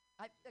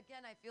I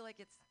feel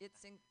like it's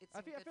in I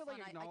good feel fun.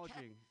 like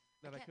acknowledging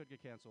that I can't- could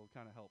get canceled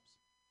kind of helps.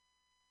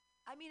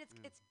 I mean,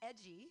 it's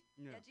edgy.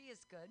 Yeah. Edgy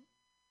is good.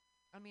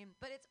 I mean,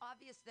 but it's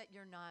obvious that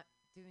you're not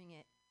doing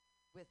it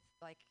with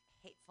like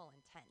hateful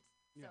intent.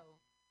 Yeah. So,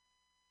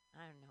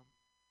 I don't know.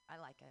 I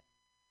like it.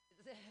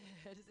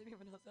 Does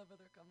anyone else have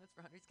other comments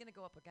for Hunter? He's gonna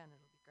go up again.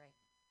 It'll be great.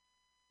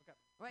 Okay.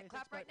 All right, Hey,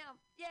 clap thanks, right now.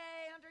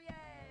 Yay, Hunter!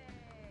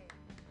 Yay!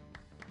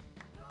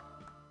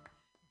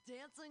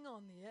 Dancing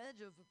on the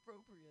edge of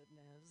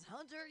appropriateness.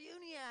 Hunter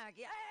Uniac,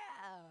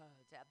 yeah!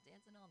 Tap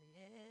dancing on the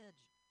edge.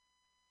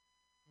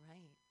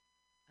 Right.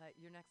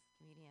 Your next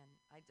comedian.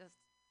 I just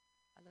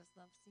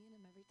love seeing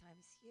him every time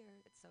he's here.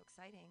 It's so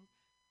exciting.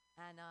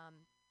 And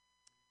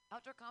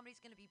outdoor comedy's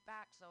going to be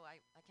back, so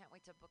I can't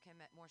wait to book him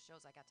at more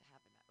shows. I got to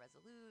have him at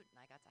Resolute, and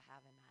I got to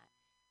have him at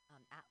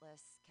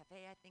Atlas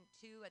Cafe, I think,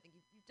 too. I think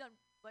you've done,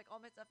 like, all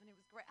my stuff, and it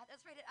was great.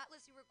 That's right, at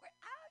Atlas, you were great.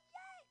 Oh,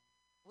 yay!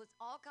 Well, it's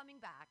all coming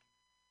back.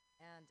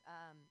 And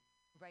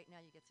right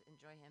now you get to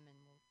enjoy him, and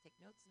we'll take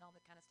notes and all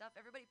that kind of stuff.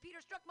 Everybody, Peter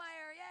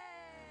Struckmeyer,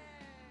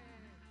 yay!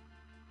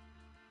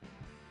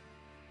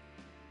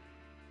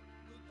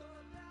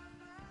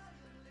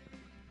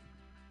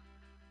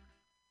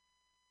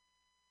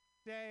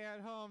 Stay at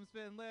home's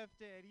been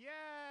lifted. Yay!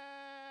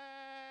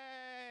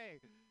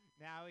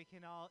 Now we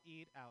can all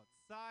eat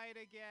outside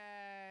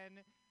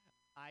again.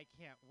 I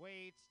can't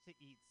wait to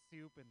eat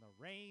soup in the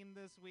rain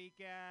this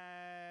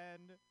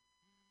weekend.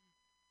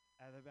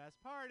 And the best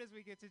part is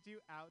we get to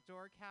do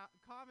outdoor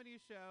comedy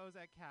shows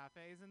at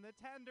cafes in the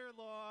Tenderloin.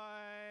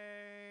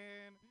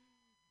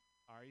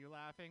 Are you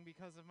laughing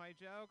because of my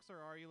jokes,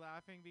 or are you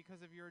laughing because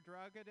of your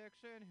drug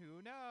addiction?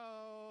 Who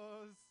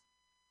knows?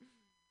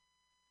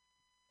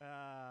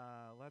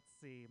 Let's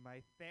see.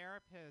 My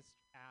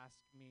therapist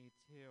asked me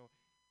to...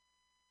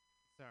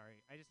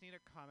 Sorry, I just need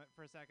to comment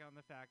for a second on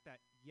the fact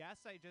that,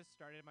 yes, I just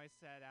started my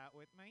set out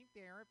with my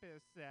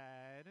therapist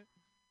said...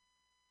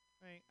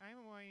 Like, I'm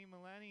a whiny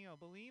millennial.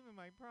 Believe in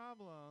my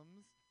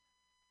problems.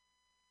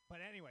 But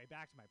anyway,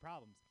 back to my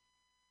problems.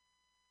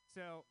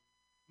 So,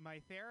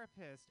 my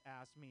therapist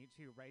asked me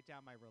to write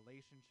down my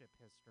relationship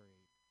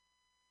history.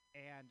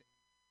 And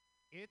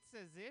it's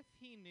as if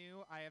he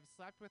knew I have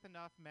slept with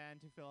enough men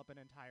to fill up an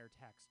entire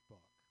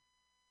textbook.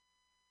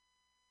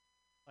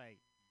 Like,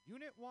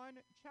 Unit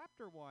 1,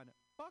 Chapter 1,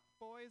 Fuck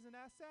Boys in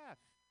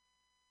SF.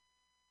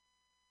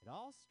 It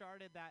all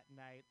started that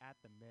night at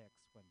the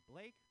Mix when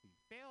Blake, the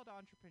failed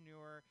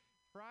entrepreneur,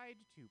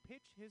 tried to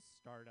pitch his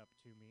startup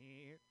to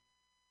me.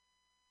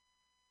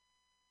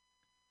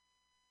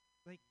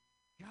 Like,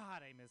 God,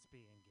 I miss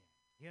being gay,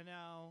 you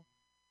know?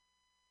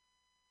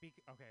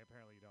 Okay,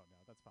 apparently you don't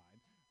know. That's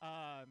fine.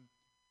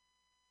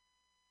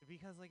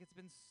 Because, like, it's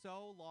been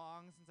so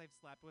long since I've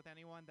slept with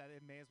anyone that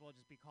it may as well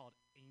just be called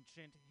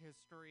ancient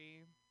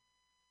history.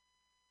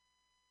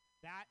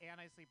 That, and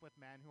I sleep with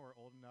men who are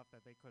old enough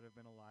that they could have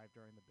been alive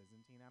during the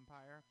Byzantine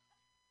Empire.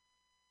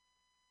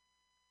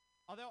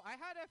 Although I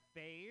had a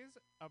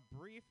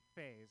brief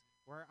phase,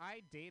 where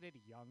I dated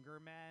younger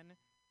men.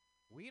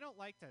 We don't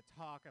like to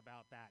talk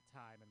about that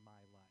time in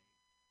my life.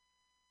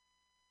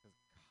 Because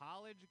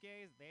college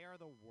gays, they are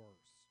the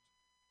worst.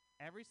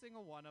 Every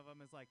single one of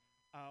them is like,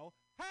 oh,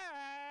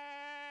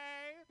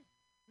 hey!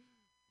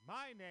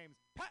 My name's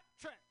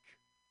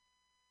Patrick!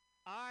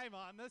 I'm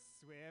on the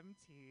swim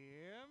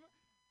team!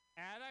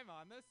 And I'm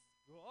on the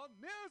school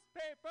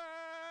newspaper!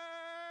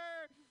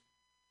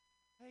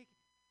 Like,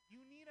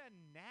 you need a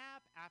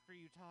nap after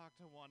you talk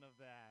to one of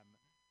them.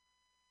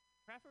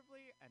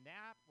 Preferably a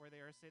nap where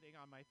they are sitting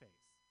on my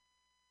face.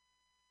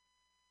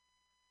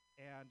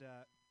 And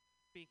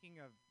speaking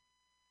of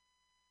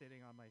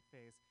sitting on my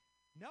face,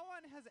 no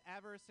one has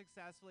ever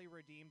successfully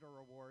redeemed a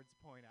rewards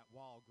point at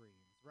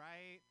Walgreens,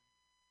 right?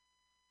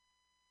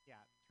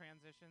 Yeah,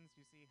 transitions.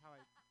 You see how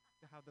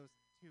those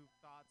two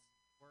thoughts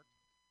work?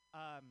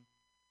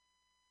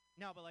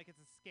 No, but like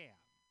it's a scam.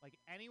 Like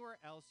anywhere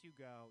else you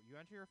go, you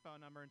enter your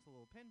phone number into a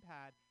little pin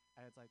pad,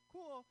 and it's like,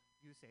 cool,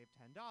 you saved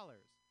 $10.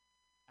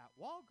 At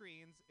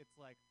Walgreens, it's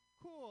like,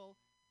 cool,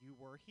 you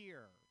were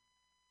here.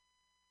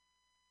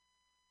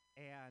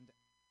 And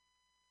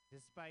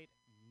despite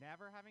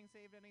never having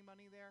saved any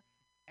money there,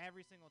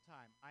 every single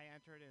time I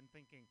entered in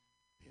thinking,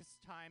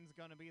 this time's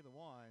gonna be the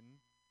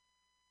one.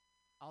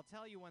 I'll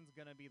tell you when's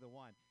gonna be the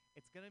one.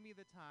 It's gonna be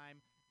the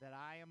time that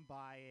I am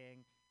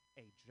buying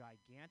a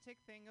gigantic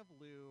thing of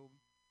lube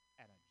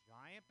and a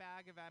giant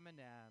bag of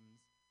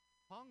M&Ms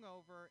hung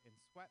over in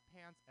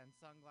sweatpants and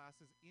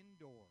sunglasses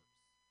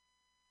indoors.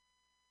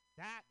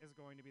 That is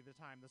going to be the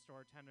time the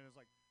store attendant is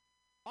like,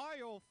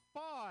 aisle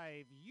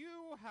 5,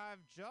 you have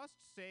just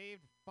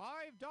saved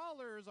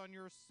 $5 on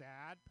your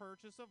sad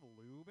purchase of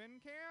lube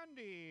and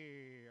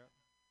candy.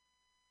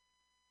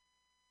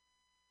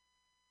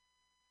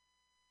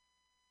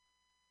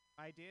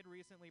 I did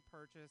recently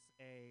purchase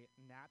a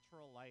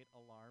natural light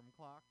alarm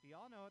clock. Do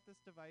y'all know what this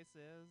device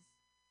is?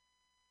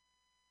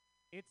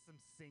 It's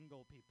some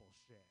single people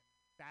shit.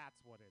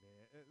 That's what it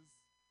is.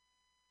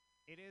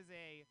 It is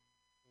a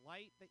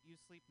light that you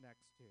sleep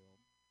next to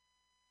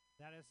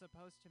that is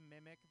supposed to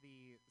mimic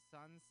the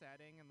sun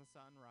setting and the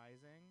sun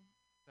rising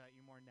so that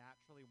you more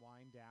naturally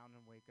wind down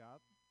and wake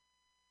up.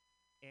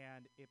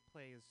 And it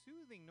plays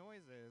soothing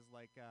noises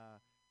like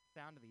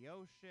sound of the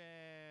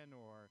ocean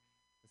or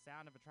the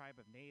sound of a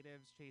tribe of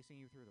natives chasing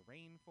you through the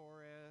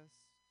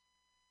rainforest.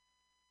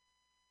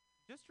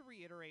 Just to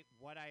reiterate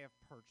what I have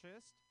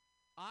purchased,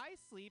 I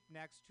sleep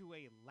next to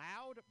a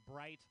loud,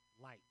 bright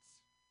light.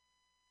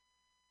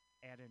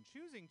 And in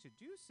choosing to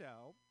do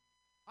so,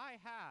 I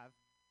have,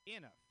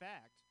 in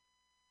effect,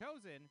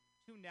 chosen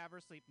to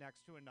never sleep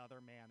next to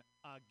another man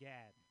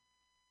again.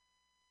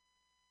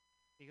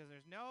 Because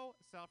there's no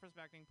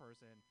self-respecting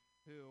person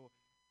who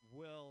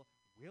will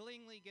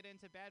willingly get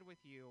into bed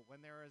with you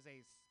when there is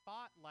a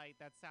spotlight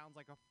that sounds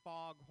like a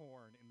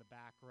foghorn in the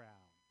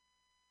background.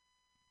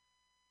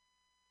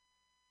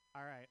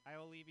 All right, I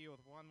will leave you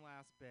with one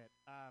last bit.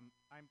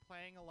 I'm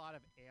playing a lot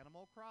of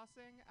Animal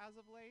Crossing as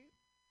of late.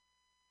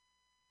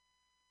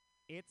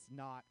 It's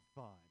not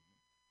fun.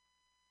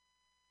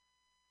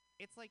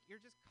 It's like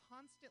you're just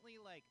constantly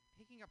like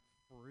picking up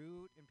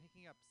fruit and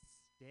picking up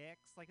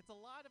sticks. Like it's a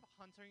lot of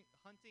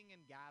hunting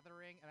and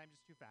gathering, and I'm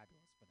just too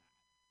fabulous for that.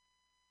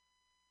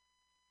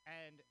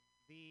 And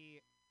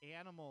the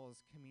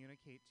animals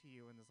communicate to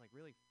you in this like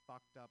really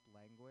fucked up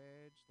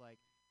language,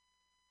 like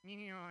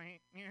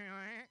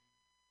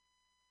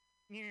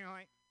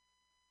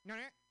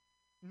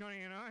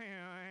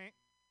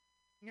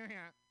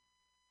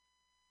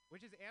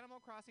which is Animal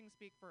Crossing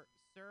speak for,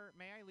 "Sir,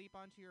 may I leap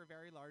onto your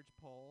very large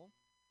pole?"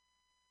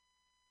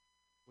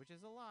 Which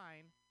is a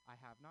line I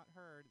have not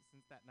heard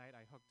since that night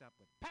I hooked up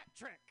with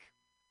Patrick.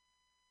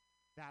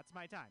 That's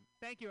my time.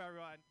 Thank you,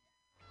 everyone.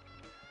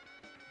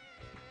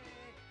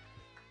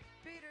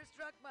 Peter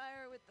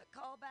Struckmeyer with the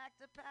callback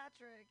to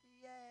Patrick.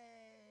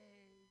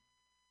 Yay!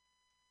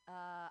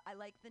 I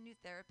like the new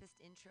therapist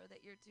intro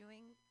that you're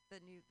doing.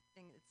 The new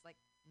thing that's like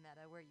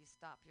meta where you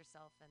stop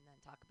yourself and then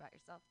talk about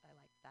yourself. I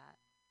like that.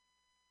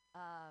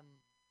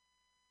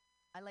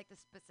 I like the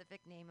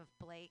specific name of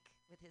Blake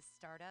with his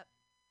startup.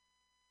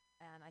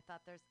 And I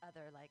thought there's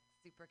other like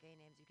super gay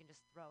names you can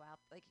just throw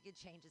out. Like you could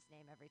change his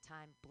name every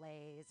time,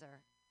 Blaze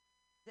or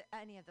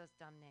any of those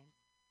dumb names.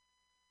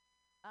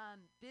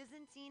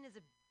 Byzantine is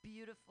a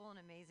beautiful and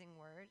amazing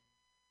word.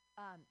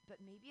 But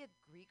maybe a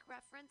Greek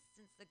reference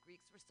since the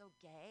Greeks were so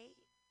gay.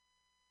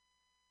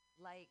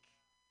 Like,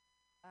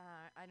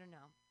 I don't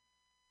know.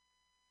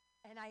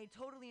 And I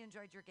totally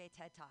enjoyed your gay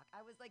TED Talk.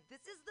 I was like,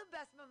 this is the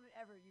best moment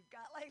ever. You've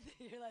got like,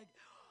 you're like,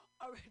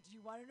 oh, do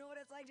you want to know what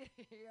it's like to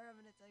hear? I'm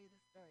going to tell you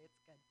this story.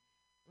 It's good.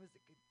 It was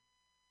a good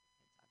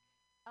TED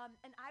Talk.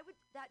 And I would,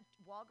 that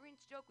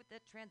Walgreens joke with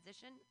the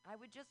transition, I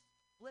would just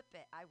flip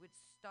it. I would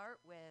start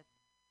with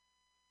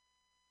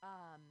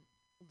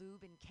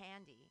lube and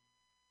candy.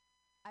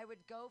 I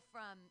would go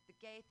from the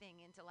gay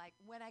thing into like,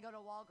 when I go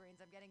to Walgreens,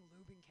 I'm getting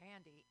lube and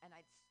candy. And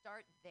I'd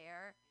start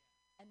there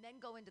and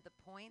then go into the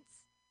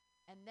points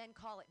and then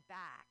call it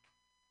back.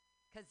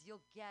 Because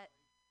you'll get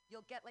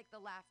like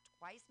the laugh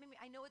twice. Maybe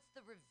I know it's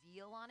the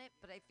reveal on it,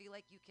 but I feel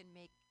like you can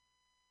make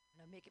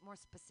it more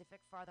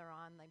specific farther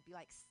on. Like be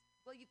like,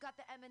 well, you've got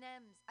the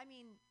M&Ms. I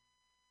mean,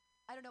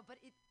 I don't know, but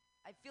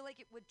I feel like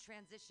it would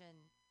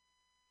transition,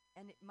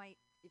 and it might,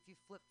 if you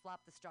flip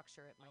flop the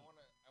structure, it might. I want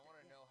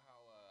to know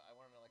how. I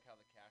want to know like how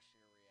the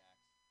cashier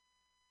reacts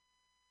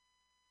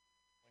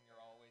when you're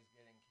always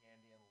getting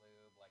candy and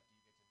lube. Like, do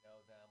you get to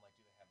know them? Like,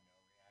 do they have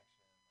no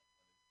reaction?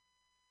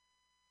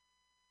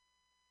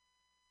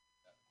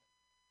 Like, what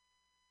is?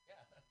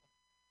 Yeah.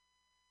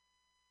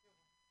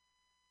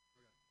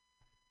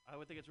 I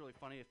would think it's really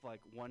funny if,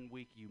 like, 1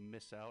 week you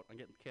miss out on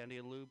getting candy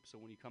and lube, so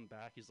when you come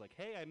back, he's like,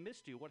 hey, I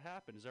missed you. What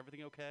happened? Is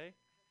everything okay?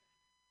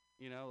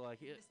 You know,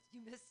 like... You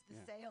missed the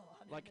sale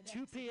on it. Like,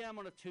 2 p.m.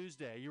 on a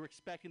Tuesday, you're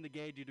expecting the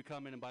gay dude to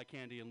come in and buy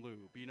candy and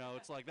lube. You know,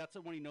 it's like, that's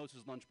when he knows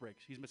his lunch break.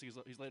 He's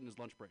late in his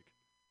lunch break.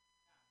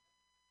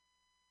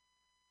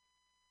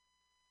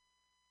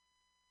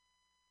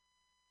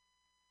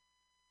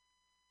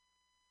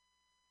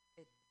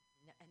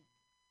 And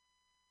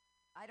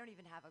I don't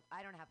even have a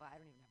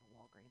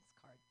Walgreens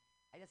card.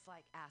 I just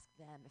like ask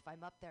them if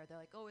I'm up there. They're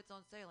like, "Oh, it's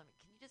on sale." I mean,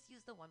 can you just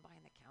use the one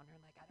behind the counter?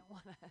 Like, I don't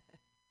want to.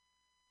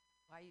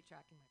 Why are you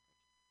tracking my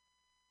purchase?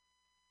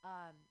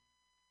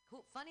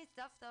 Cool, funny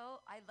stuff though.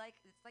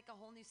 It's like a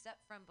whole new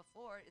set from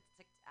before. It's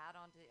to add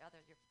on to the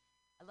other.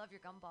 I love your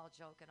gumball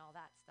joke and all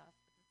that stuff.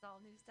 It's all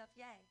new stuff.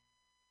 Yay.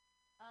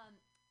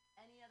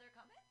 Any other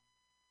comments?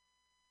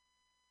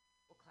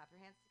 We'll clap your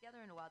hands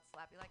together in a wild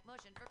slappy-like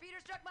motion for Peter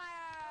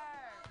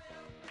Struckmeyer.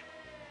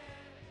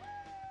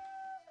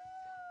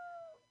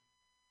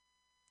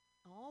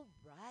 All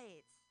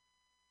right.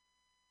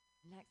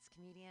 Next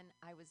comedian,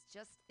 I was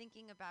just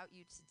thinking about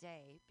you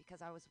today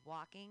because I was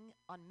walking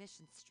on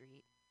Mission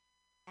Street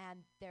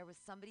and there was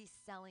somebody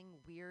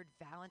selling weird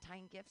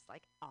Valentine gifts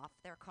like off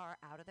their car,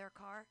 out of their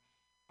car.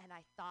 And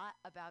I thought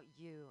about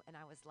you and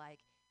I was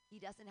like, he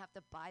doesn't have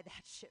to buy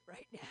that shit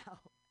right now.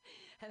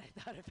 And I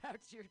thought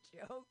about your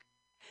joke.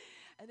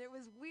 And it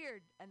was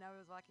weird. And I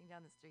was walking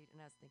down the street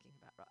and I was thinking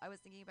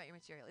about your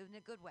material. It was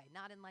in a good way,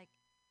 not in like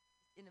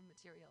in a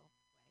material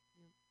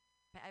way.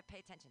 I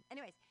pay attention.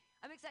 Anyways,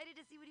 I'm excited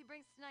to see what he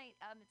brings tonight.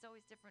 It's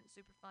always different,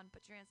 super fun.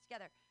 Put your hands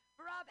together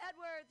for Rob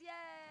Edwards. Yay!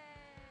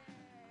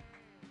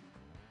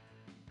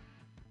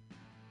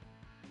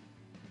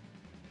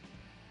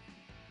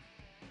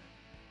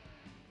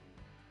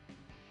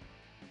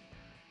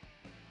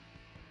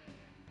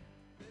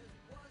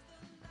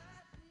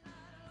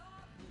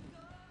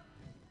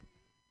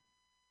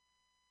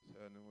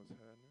 What's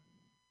happening?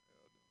 How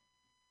y'all doing?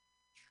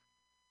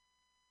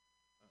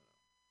 I don't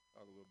know.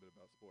 Talk a little bit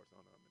about sports. I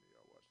don't know how many of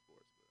y'all watch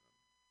sports, but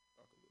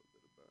talk a little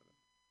bit about it.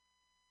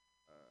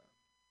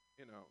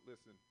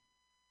 Listen,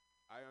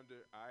 I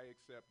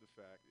accept the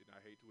fact, and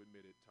I hate to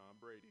admit it, Tom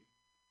Brady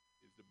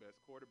is the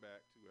best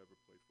quarterback to ever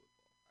play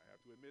football. I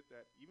have to admit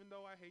that, even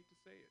though I hate to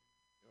say it.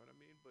 You know what I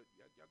mean? But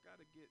y'all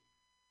gotta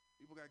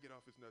people gotta get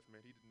off his nuts,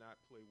 man. He did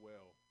not play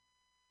well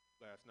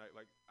last night.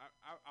 Like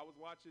I was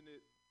watching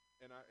it.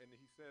 And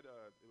he said,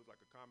 it was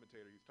like a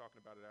commentator, he was talking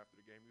about it after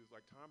the game. He was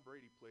like, Tom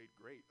Brady played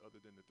great other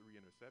than the 3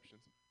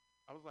 interceptions.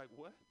 I was like,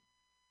 what?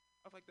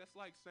 I was like, that's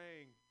like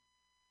saying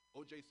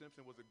O.J.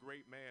 Simpson was a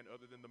great man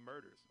other than the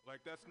murders.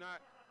 Like, that's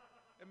not,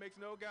 it makes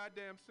no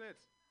goddamn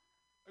sense.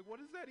 Like,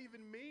 what does that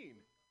even mean?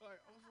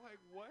 Like, I was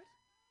like, what?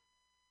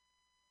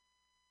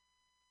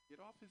 Get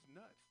off his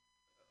nuts.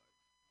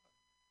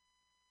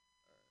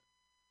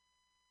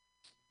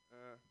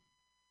 All right.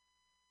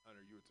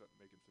 Hunter, you were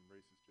making some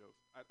racist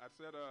jokes. I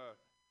said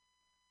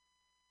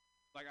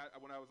like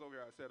when I was over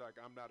here, I said like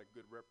I'm not a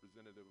good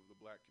representative of the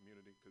black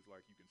community because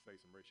like you can say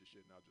some racist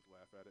shit and I'll just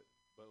laugh at it.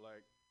 But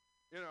like,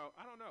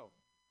 I don't know.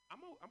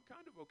 I'm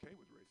kind of okay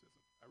with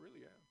racism. I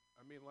really am.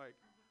 I mean,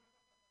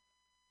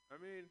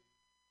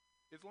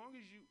 as long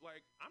as you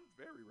like, I'm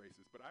very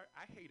racist, but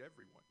I hate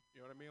everyone.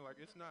 You know what I mean? Like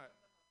it's not.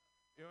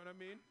 You know what I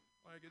mean?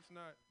 Like it's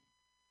not.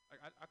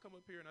 Like I come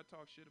up here and I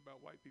talk shit about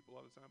white people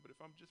all the time, but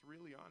if I'm just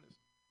really honest,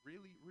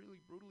 really,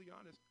 really brutally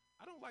honest,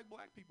 I don't like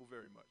black people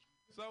very much.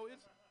 So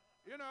it's.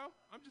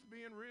 I'm just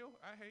being real.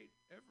 I hate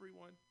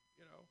everyone,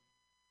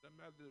 doesn't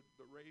matter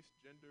the race,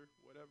 gender,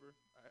 whatever.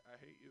 I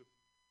hate you.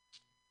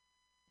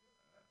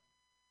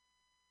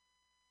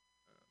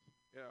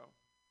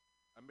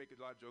 I make a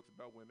lot of jokes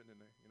about women,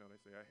 and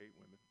they say I hate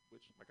women,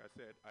 which, like I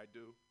said, I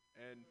do.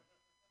 And,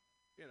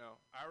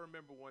 I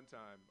remember one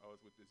time I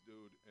was with this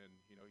dude, and,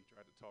 he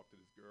tried to talk to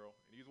this girl.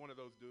 And he's one of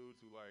those dudes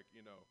who, like,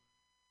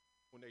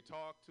 when they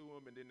talk to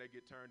him and then they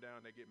get turned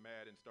down, they get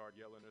mad and start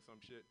yelling or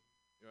some shit.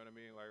 You know what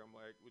I mean? Like, I'm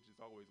like, which is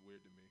always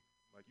weird to me.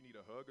 Like, you need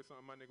a hug or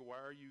something, my nigga? Why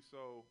are you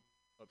so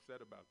upset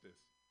about this?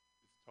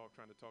 Just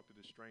trying to talk to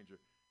this stranger.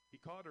 He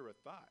called her a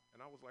thought, and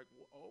I was like,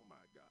 oh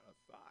my God, a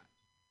thought.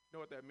 You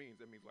know what that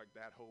means? That means like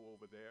that hoe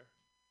over there.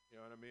 You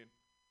know what I mean?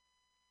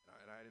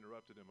 And I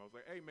interrupted him. I was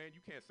like, hey man, you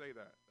can't say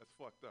that. That's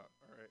fucked up,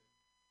 all right?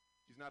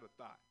 She's not a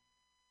thought.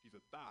 She's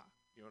a thah.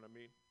 You know what I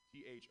mean?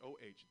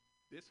 THOH.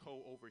 This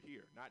hoe over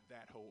here, not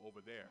that hoe over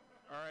there.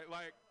 All right,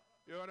 like,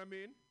 you know what I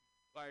mean?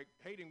 Like,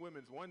 hating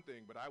women's one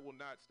thing, but I will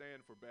not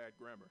stand for bad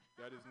grammar.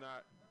 That is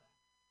not,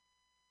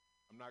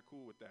 I'm not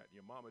cool with that.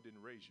 Your mama didn't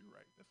raise you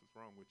right. That's what's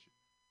wrong with you.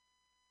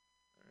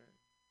 All right.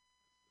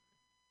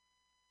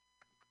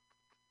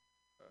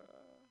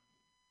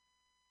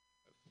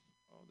 That's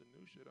all the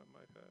new shit I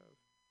might have.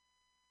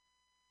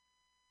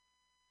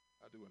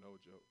 I'll do an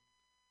old joke.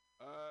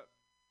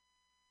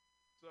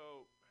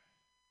 So,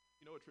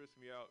 what trips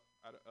me out?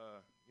 I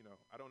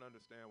don't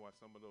understand why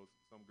some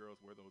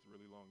girls wear those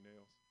really long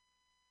nails.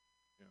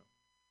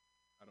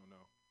 I don't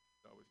know.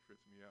 It always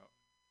trips me out.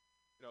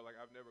 Like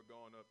I've never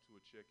gone up to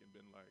a chick and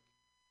been like,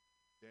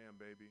 damn,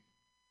 baby,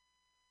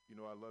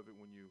 I love it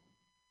when you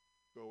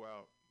go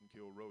out and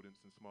kill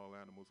rodents and small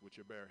animals with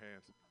your bare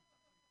hands.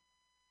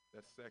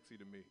 That's sexy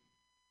to me.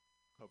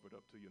 Covered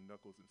up to your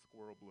knuckles in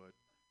squirrel blood.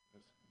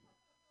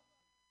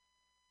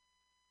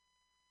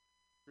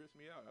 Trips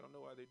me out. I don't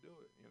know why they do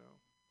it,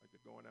 Like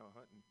they're going out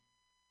hunting.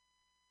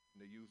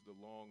 And they use the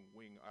long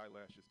wing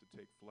eyelashes to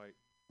take flight.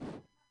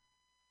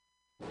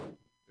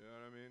 You know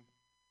what I mean?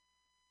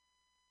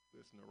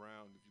 Listen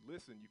around. If you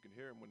listen, you can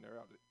hear them when they're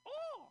out there.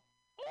 Oh!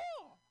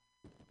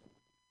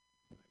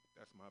 Like,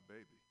 that's my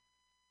baby.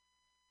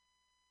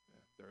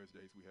 Yeah,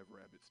 Thursdays we have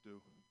rabbit stew.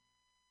 Yeah.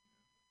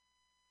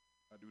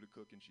 I do the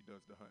cooking, she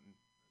does the hunting.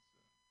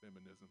 That's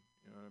feminism.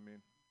 You know what I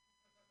mean?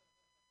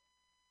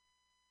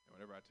 And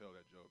whenever I tell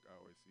that joke, I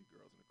always see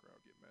girls in the crowd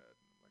get mad.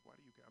 And I'm like, why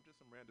do you care? I'm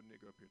just some random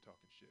nigga up here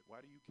talking shit.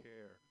 Why do you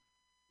care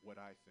what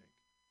I think?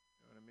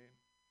 You know what I mean?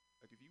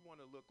 Like, if you want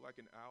to look like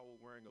an owl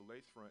wearing a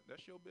lace front,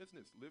 that's your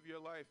business. Live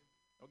your life.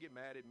 Don't get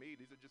mad at me.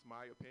 These are just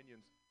my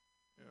opinions.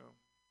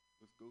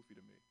 Looks goofy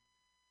to me.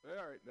 But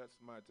all right, that's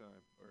my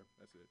time. Or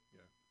that's it,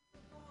 yeah.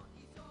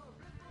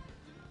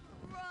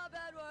 Rob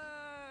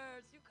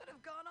Edwards! You could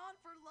have gone on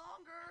for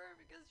longer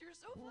because you're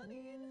so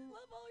funny and I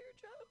love all your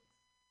jokes.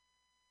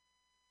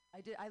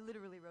 I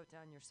literally wrote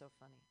down you're so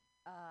funny.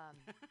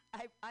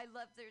 I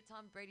love their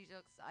Tom Brady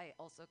jokes. I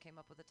also came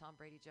up with a Tom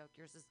Brady joke.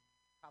 Yours is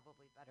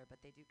probably better,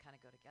 but they do kind of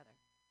go together.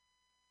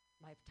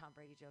 My Tom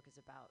Brady joke is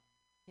about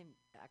him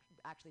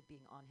actually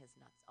being on his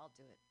nuts. I'll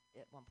do it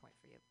at one point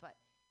for you. But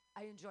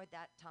I enjoyed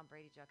that Tom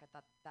Brady joke. I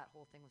thought that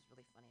whole thing was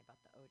really funny about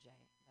the OJ.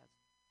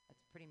 That's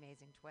a pretty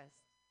amazing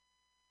twist.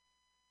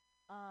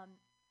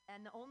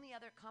 And the only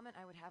other comment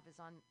I would have is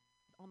on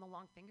the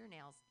long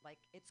fingernails.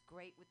 Like, it's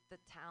great with the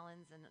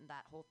talons and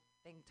that whole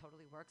thing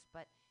totally works,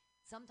 but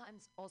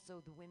sometimes also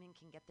the women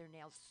can get their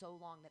nails so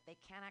long that they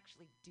can't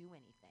actually do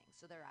anything.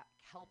 So they're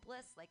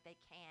helpless, like they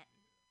can't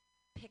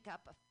pick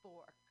up a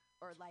fork,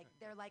 or like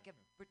they're like a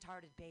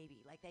retarded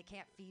baby. Like they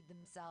can't feed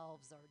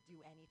themselves or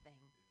do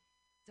anything.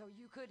 So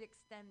you could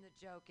extend the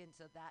joke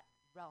into that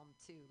realm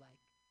too. Like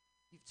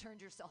you've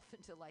turned yourself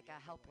into like a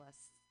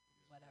helpless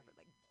whatever.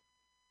 Like,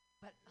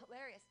 but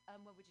hilarious.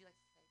 What would you like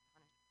to say,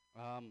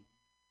 Connor?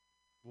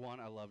 One,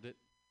 I loved it.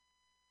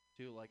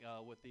 Two, like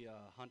with the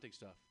hunting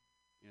stuff,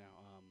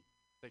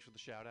 thanks for the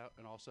shout out.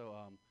 And also,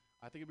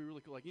 I think it'd be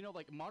really cool.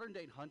 Like modern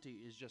day hunting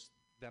is just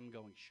them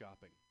going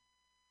shopping,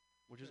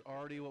 which is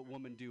already what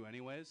women do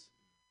anyways.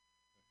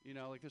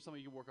 Like there's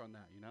something you can work on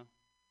that,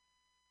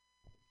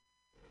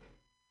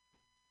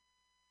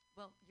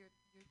 Well, you're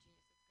genius.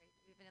 That's great.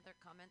 Do you have any other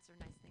comments or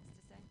nice things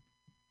to say?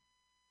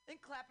 Then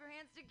clap your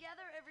hands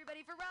together,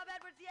 everybody, for Rob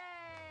Edwards. Yay!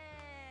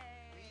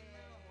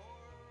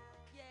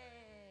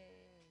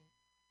 Yay!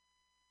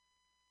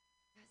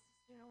 Guys,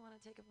 you don't want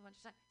to take up a bunch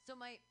of time. So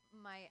my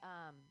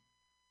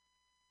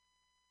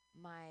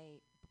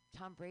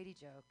Tom Brady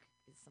joke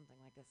is something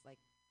like this. Like,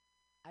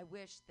 I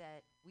wish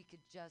that we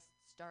could just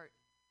start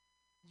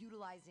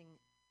utilizing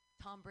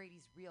Tom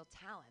Brady's real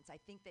talents. I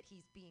think that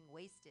he's being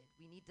wasted.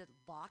 We need to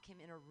lock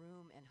him in a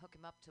room and hook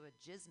him up to a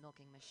jizz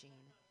milking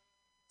machine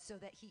so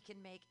that he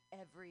can make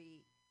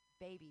every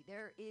baby.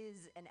 There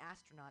is an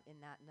astronaut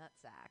in that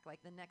nutsack. Like,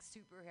 the next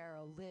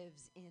superhero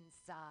lives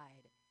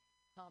inside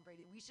Tom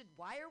Brady.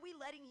 Why are we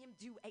letting him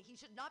he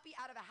should not be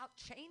out of a house.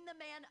 Chain the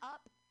man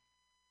up.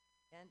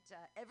 And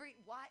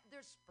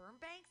there's sperm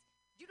banks?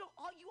 You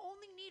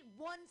only need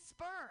one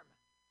sperm.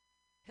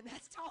 And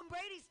that's Tom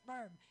Brady's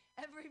sperm.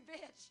 Every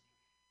bitch.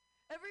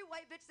 Every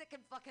white bitch that can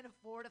fucking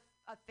afford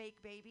a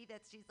fake baby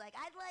she's like,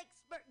 I'd like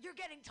sperm. You're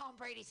getting Tom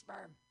Brady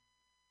sperm.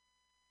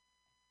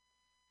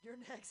 You're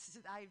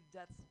next.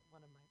 That's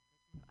one of my,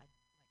 I like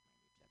my new joke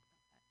about that.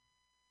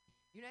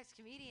 Your next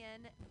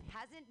comedian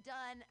hasn't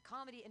done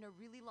comedy in a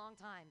really long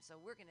time, so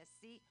we're going to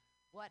see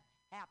what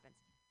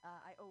happens.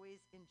 I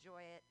always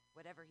enjoy it,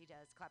 whatever he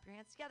does. Clap your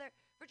hands together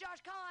for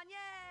Josh Kahn.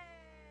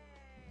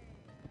 Yay!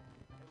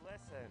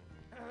 Hey,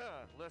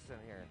 listen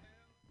here.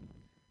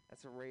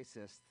 That's a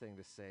racist thing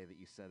to say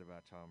that you said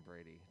about Tom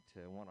Brady,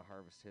 to want to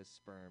harvest his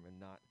sperm and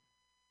not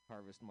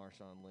harvest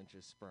Marshawn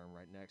Lynch's sperm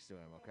right next to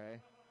him, okay?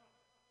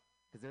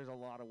 Because there's a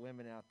lot of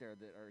women out there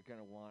that are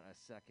going to want a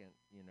second,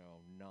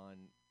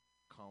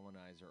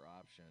 non-colonizer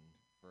option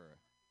for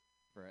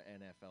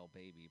an NFL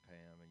baby,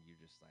 Pam, and you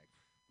just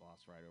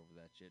gloss right over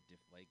that shit,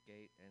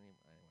 Deflategate.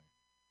 Anyway,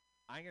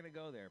 I'm going to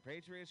go there.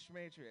 Patriots,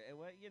 Schmatriots.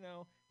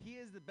 He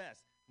is the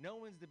best. No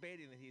one's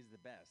debating that he's the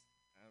best.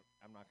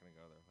 I'm not going to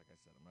go there. Like I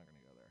said, I'm not going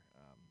to go there.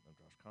 I'm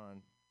Josh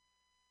Kahn.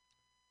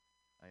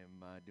 I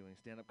am doing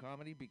stand-up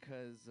comedy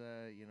because,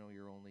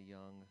 you're only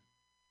young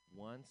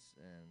once,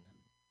 and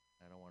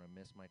I don't want to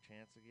miss my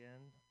chance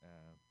again.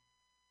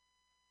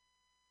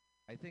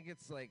 I think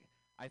it's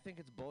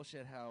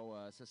bullshit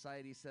how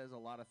society says a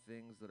lot of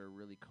things that are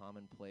really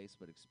commonplace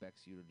but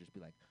expects you to just be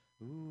like,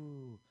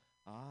 ooh,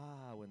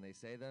 when they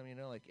say them,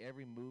 like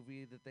every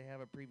movie that they have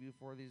a preview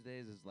for these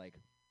days is like,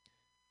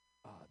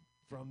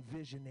 from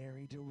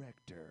visionary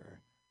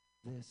director.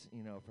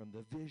 From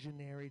the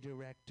visionary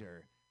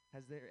director.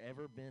 Has there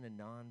ever been a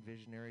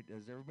non-visionary?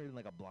 Has there ever been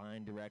like a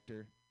blind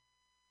director?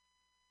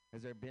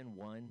 Has there been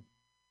one?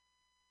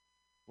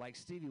 Like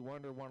Stevie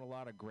Wonder won a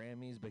lot of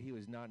Grammys, but he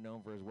was not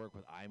known for his work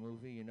with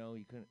iMovie.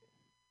 You couldn't.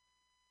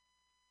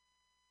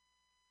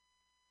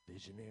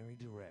 Visionary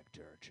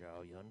director,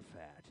 Chow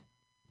Yun-Fat.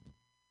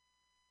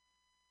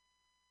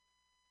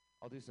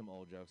 I'll do some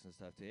old jokes and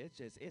stuff too.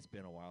 It's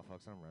been a while,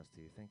 folks. I'm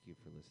rusty. Thank you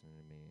for listening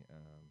to me.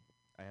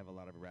 I have a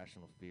lot of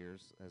irrational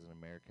fears as an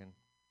American.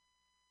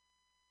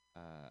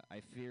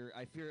 I fear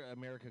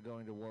America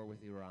going to war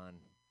with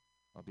Iran.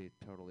 I'll be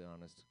totally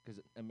honest,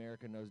 because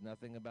America knows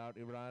nothing about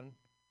Iran.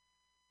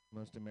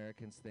 Most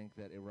Americans think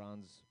that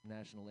Iran's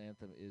national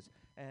anthem is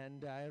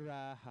 "And I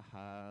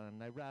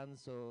ran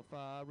so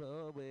far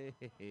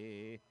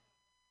away."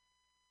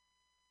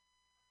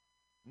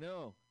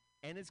 No.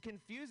 And it's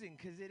confusing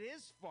because it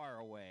is far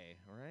away,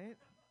 right?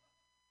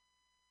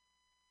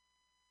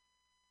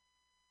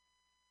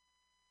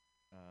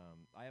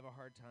 I have a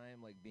hard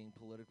time being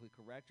politically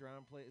correct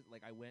around places.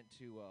 Like I went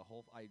to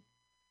I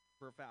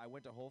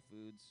went to Whole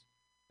Foods.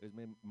 It was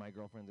my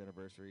girlfriend's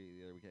anniversary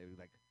the other weekend.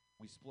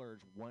 We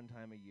splurge one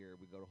time a year.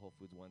 We go to Whole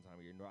Foods one time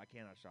a year. No, I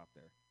cannot shop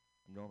there.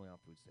 I'm normally on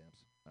food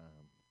stamps.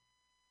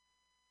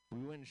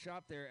 We went and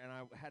shopped there, and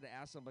I had to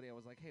ask somebody. I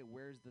was like, hey,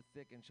 where's the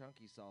thick and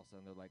chunky salsa?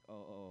 And they're like,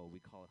 oh,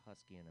 we call it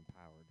husky and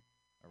empowered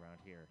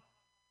around here.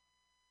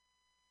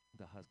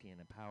 The husky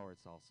and empowered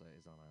salsa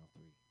is on aisle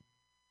 3.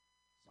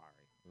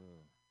 Sorry.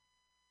 Ugh.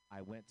 I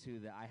went to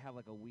I have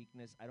a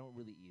weakness. I don't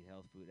really eat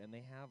health food. And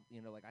they have,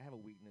 I have a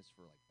weakness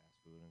for fast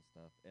food and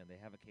stuff. And they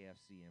have a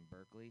KFC in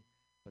Berkeley,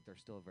 but they're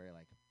still very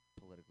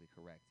politically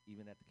correct,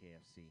 even at the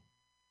KFC.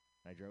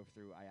 And I drove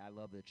through. I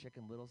love the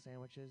Chicken Little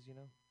sandwiches,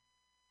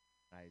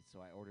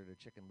 So I ordered a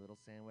Chicken Little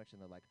sandwich,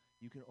 and they're like,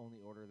 you can only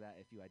order that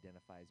if you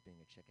identify as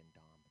being a Chicken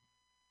Dom.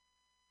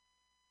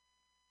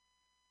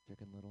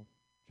 Chicken Little,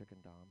 Chicken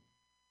Dom.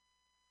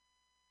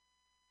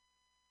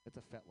 It's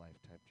a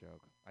FetLife type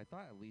joke. I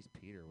thought at least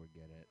Peter would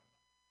get it.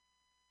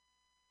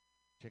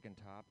 Chicken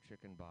top,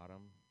 chicken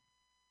bottom,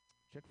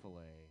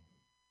 Chick-fil-A.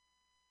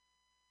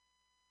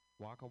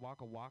 Waka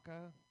waka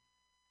waka.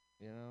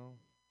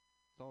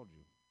 Told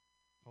you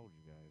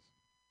guys.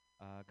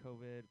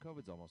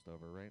 COVID's almost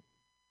over, right?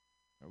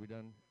 Are we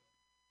done?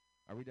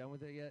 Are we done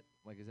with it yet?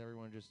 Is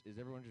everyone just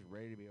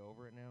ready to be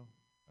over it now?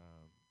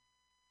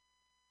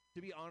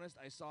 To be honest,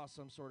 I saw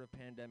some sort of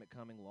pandemic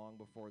coming long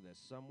before this.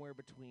 Somewhere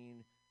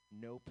between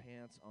No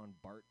Pants on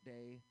Bart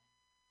Day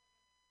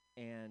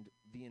and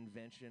the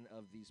invention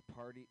of these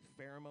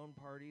pheromone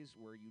parties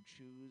where you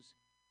choose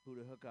who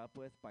to hook up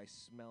with by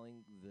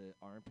smelling the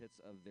armpits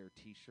of their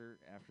T-shirt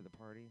after the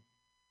party.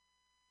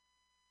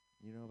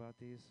 You know about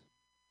these?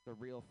 The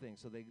real thing.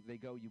 So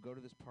you go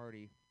to this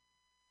party.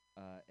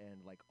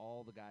 And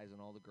all the guys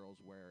and all the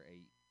girls wear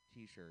a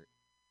T-shirt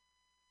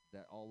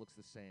that all looks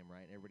the same,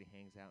 right? And everybody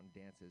hangs out and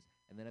dances.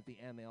 And then at the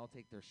end, they all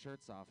take their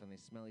shirts off and they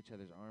smell each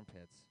other's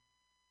armpits.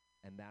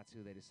 And that's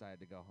who they decide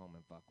to go home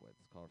and fuck with.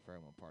 It's called a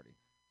pheromone party.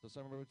 So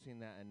somewhere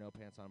between that and No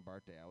Pants on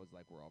Bart Day, I was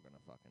like, we're all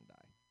gonna fucking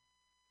die.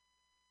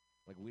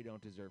 Like, we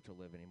don't deserve to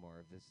live anymore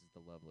if this is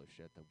the level of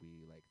shit that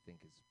we like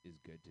think is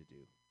good to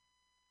do.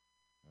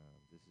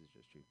 This is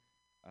just true.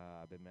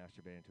 I've been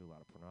masturbating to a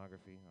lot of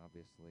pornography,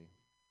 obviously,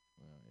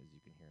 as you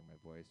can hear in my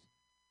voice,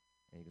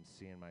 and you can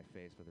see in my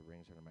face with the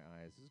rings under my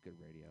eyes. This is good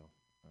radio.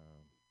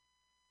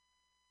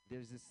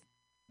 There's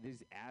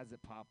these ads that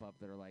pop up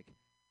that are like,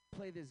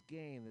 play this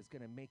game that's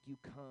gonna make you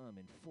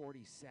come in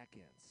 40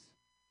 seconds.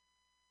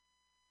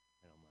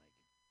 And I'm like,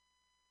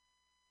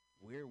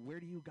 where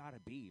do you gotta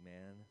be,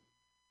 man?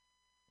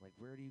 Like,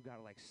 where do you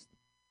gotta, like,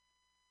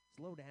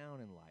 slow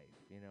down in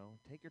life, you know?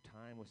 Take your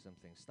time with some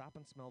things. Stop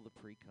and smell the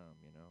pre-cum,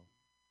 you know?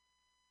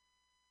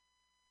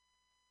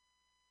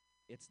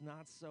 It's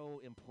not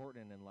so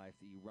important in life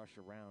that you rush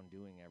around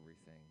doing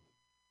everything.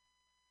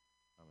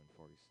 I'm in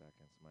 40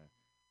 seconds.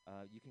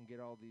 You can get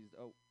all these,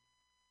 no,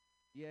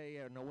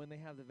 when they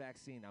have the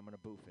vaccine, I'm gonna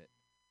boof it.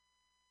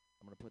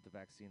 I'm going to put the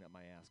vaccine up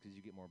my ass because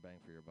you get more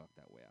bang for your buck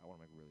that way. I want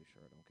to make really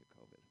sure I don't get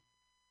COVID.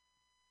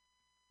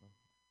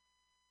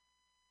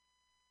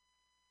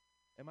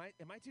 Am I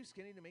too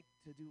skinny to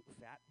do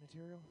fat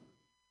material?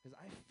 Because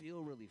I feel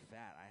really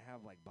fat. I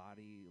have like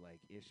body like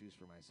issues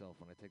for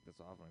myself when I take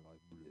this off and I go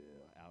like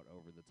bleh, out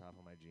over the top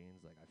of my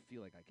jeans. Like I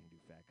feel like I can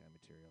do fat guy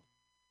material.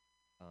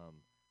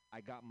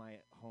 I got my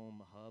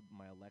home hub,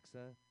 my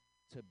Alexa,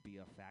 to be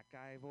a fat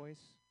guy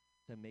voice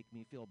to make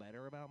me feel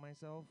better about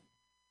myself.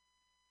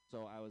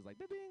 So I was like,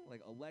 bing,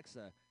 like,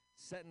 Alexa,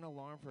 set an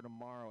alarm for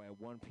tomorrow at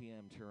 1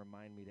 p.m. to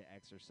remind me to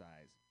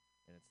exercise.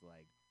 And it's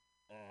like,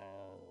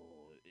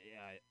 oh,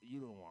 yeah,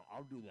 you don't want,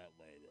 I'll do that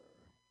later.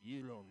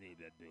 You don't need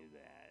to do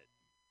that.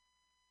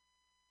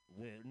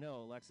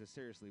 No, Alexa,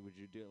 seriously, would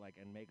you do it, like,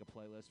 and make a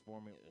playlist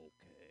for me?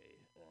 Okay.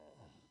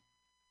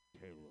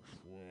 Taylor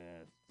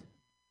Swift.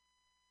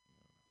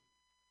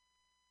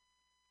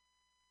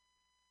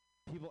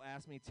 People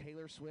ask me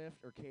Taylor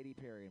Swift or Katy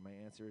Perry, and my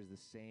answer is the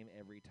same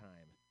every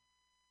time.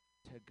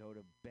 To go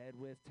to bed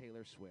with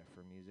Taylor Swift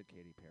for music,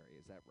 Katy Perry.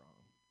 Is that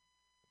wrong?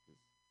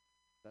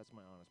 That's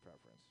my honest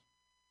preference.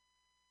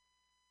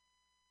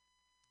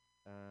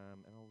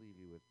 And I'll leave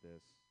you with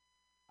this.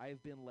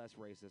 I've been less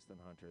racist than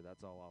Hunter.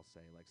 That's all I'll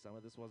say. Like, some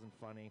of this wasn't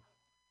funny.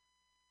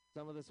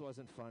 Some of this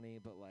wasn't funny,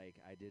 but like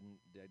I didn't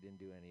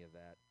do any of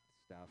that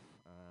stuff.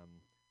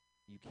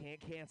 You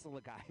can't cancel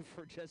a guy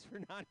for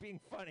not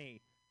being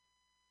funny,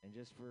 and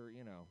just for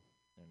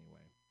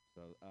anyway.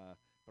 So,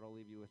 but I'll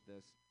leave you with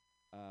this.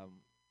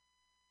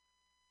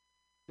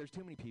 There's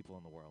too many people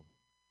in the world.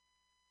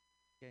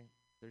 Okay?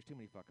 There's too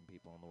many fucking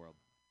people in the world.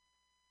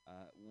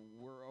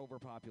 We're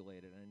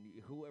overpopulated,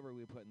 and whoever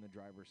we put in the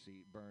driver's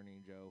seat, Bernie,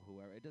 Joe,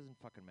 whoever, it doesn't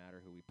fucking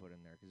matter who we put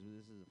in there, because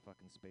this is a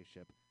fucking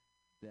spaceship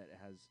that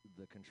has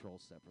the control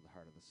set for the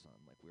heart of the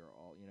sun. Like, we are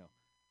all,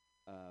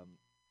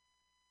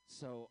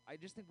 so I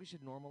just think we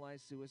should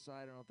normalize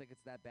suicide. I don't think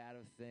it's that bad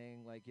of a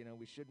thing. Like,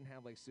 we shouldn't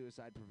have, like,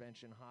 suicide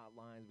prevention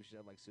hotlines. We should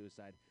have, like,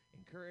 suicide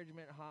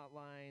encouragement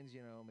hotlines,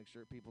 make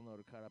sure people know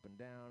to cut up and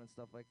down and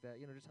stuff like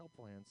that. Just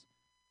helpful hands.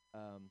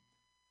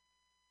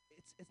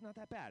 It's not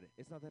that bad.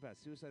 It's not that bad.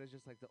 Suicide is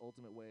just, like, the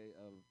ultimate way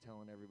of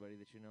telling everybody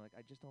that, like,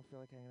 I just don't feel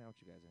like hanging out with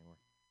you guys anymore.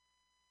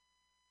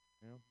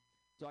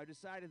 So I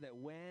decided that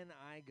when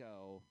I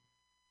go,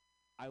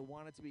 I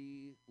want it to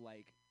be,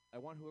 like, I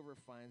want whoever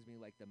finds me,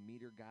 like the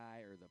meter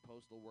guy or the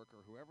postal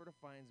worker, whoever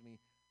finds me,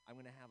 I'm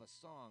going to have a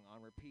song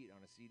on repeat on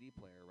a CD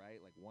player,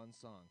 right? Like one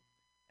song.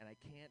 And I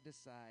can't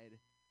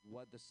decide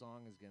what the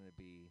song is going to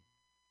be.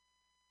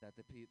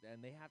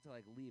 And they have to,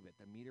 like, leave it.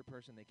 The meter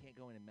person, they can't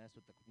go in and mess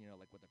with the,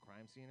 like with the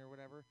crime scene or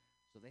whatever.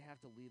 So they have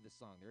to leave the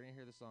song. They're going to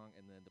hear the song,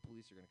 and then the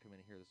police are going to come in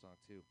and hear the song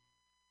too.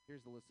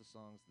 Here's the list of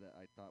songs that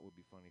I thought would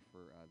be funny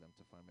for them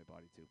to find my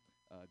body to.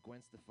 Gwen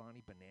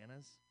Stefani,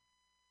 Bananas,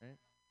 right?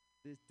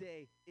 This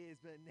day is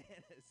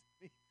bananas.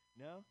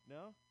 No?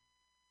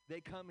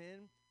 They come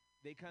in.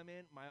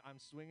 I'm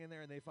swinging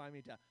there, and they find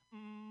me to yeah.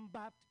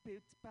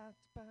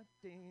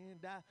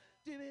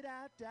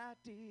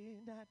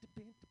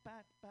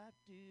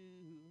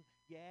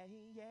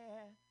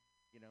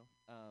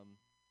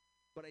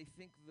 But I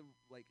think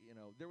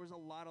there was a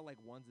lot of,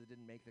 like, ones that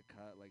didn't make the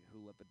cut, like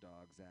Who Let the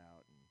Dogs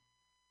Out,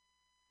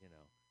 and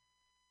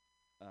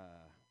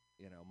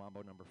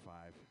Mambo number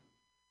 5,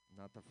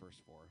 not the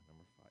first 4,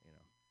 number 5,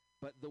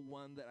 But the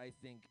one that I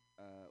think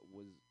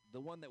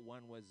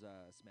won was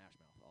Smash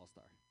Mouth All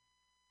Star.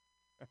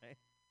 Right?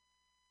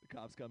 The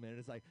cops come in and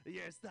it's like,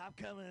 yeah, stop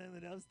coming, and they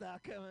don't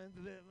stop coming.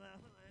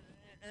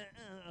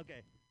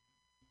 Okay.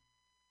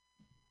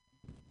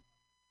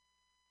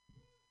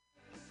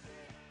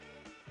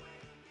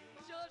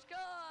 George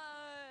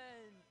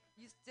Cohen!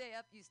 You stay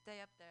up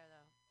there,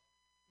 though.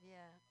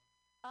 Yeah.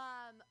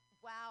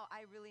 Wow,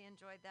 I really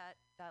enjoyed that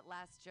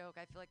last joke.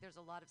 I feel like there's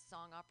a lot of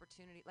song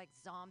opportunity, like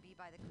Zombie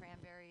by the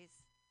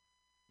Cranberries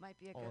might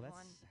be a good one. Oh,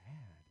 that's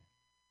sad.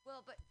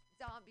 Well, but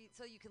zombie,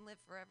 so you can live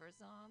forever.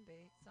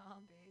 Zombie.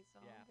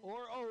 Yeah.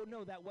 Or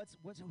no, that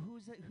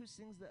who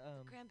sings the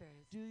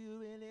Cranberries. Do you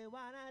really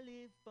wanna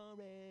live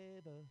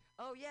forever?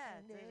 Oh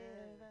yeah. And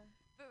ever?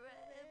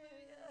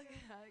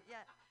 Forever.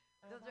 Yeah.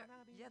 Those are,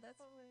 yeah, that's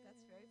very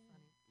funny.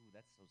 Ooh,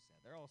 that's so sad.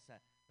 They're all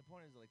sad. The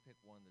point is to like pick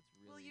one that's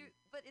really. Well,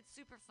 but it's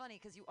super funny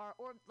because you are,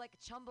 or like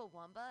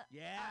Chumbawamba.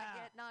 Yeah. I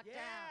get knocked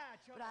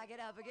down, but I get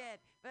up again.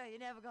 But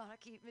you're never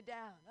gonna keep me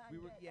down.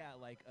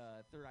 Like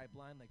Third Eye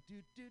Blind, like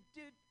do do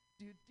do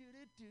do do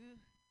do do.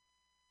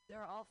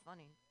 They're all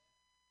funny.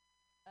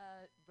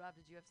 Rob,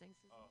 did you have things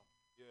to say?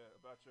 Yeah,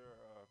 about your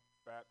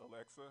Fat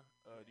Alexa.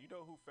 Do you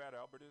know who Fat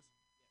Albert is?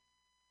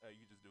 Yes.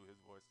 You just do his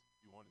voice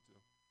if you wanted to.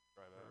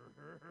 Try that.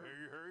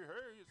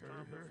 hey, it's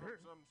time for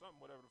something,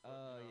 whatever the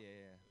fuck.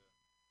 Yeah.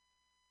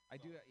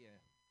 I do that, yeah.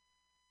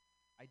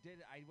 I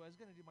did. I was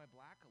gonna do my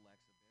Black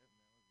Alexa bit,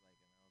 and I was like, no,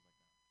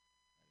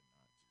 I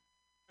did not.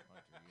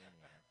 Hunter, you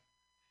anyhow.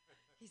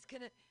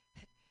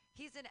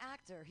 He's an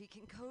actor. He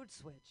can code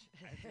switch.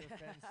 I have to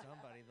offend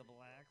somebody, the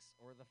blacks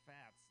or the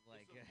fats.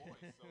 Like it's a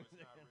voice, so it's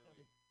not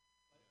really.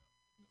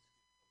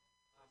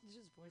 It's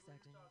just voice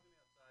acting.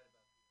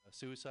 A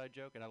suicide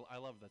joke, and I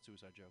love that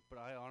suicide joke, but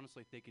I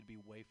honestly think it'd be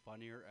way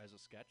funnier as a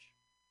sketch.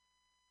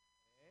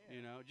 Yeah.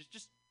 You know,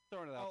 just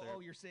throwing it out there. Oh,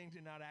 you're saying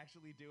to not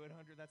actually do it,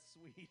 Hunter? That's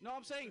sweet. No,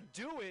 I'm saying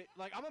do it.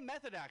 Like, I'm a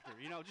method actor.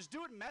 You know, just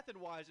do it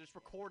method-wise. Just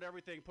record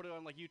everything, put it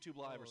on like YouTube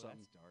Live or something.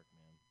 That's dark,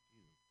 man.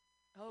 Jesus.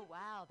 Oh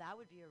wow, that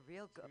would be a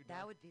real.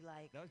 That would be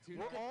like.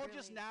 We're all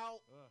just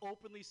now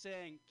openly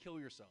saying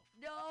kill yourself.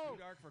 No. Too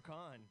dark for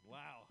con.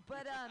 Wow.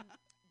 But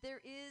there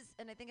is,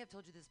 and I think I've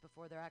told you this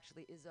before. There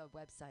actually is a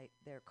website.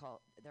 They're called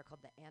the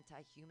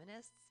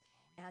Anti-Humanists,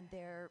 and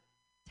their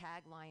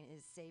tagline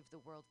is "Save the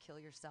world, kill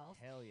yourself."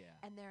 Hell yeah.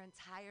 And their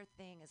entire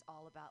thing is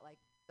all about like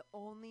the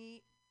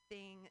only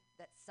thing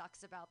that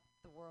sucks about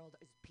the world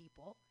is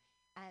people.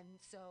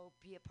 And so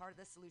be a part of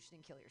the solution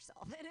and kill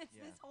yourself. And it's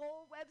this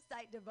whole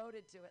website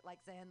devoted to it, like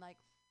saying like,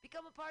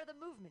 become a part of the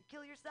movement,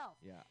 kill yourself.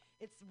 Yeah.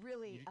 It's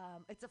really,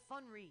 it's a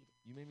fun read.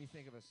 You made me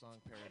think of a song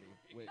parody.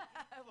 Wait.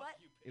 What?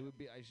 It would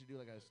be, I should do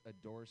like a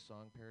Doors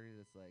song parody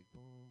that's like,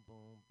 boom,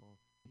 boom, boom.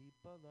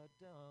 People are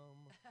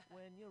dumb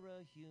when you're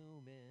a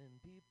human.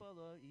 People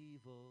are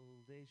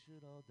evil. They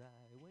should all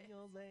die when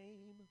you're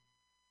lame.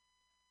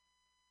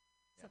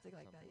 Something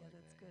like that. Yeah,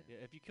 that's good. Yeah,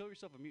 if you kill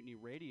yourself on Mutiny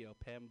Radio,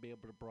 Pam will be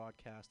able to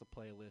broadcast a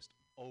playlist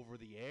over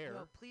the air.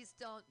 No, please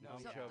don't.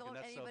 No, Don't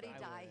anybody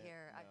die wouldn't.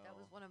 here. That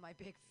was one of my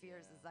big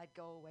fears is I'd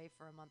go away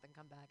for a month and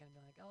come back and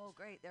be like, oh,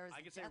 great, there's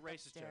I can say death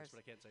racist upstairs. jokes,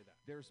 but I can't say that.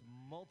 There's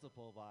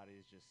multiple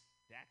bodies just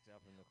stacked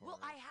up in the corner. Well,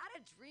 I had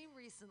a dream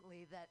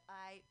recently that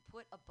I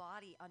put a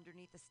body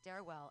underneath the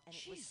stairwell, and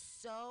it was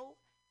so,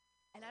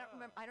 and I don't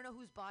remember, I don't know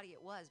whose body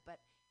it was, but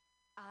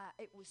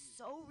it was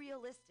so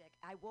realistic.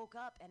 I woke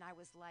up and I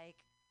was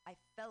like, I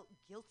felt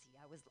guilty.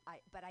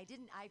 But I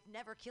didn't. I've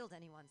never killed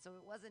anyone, so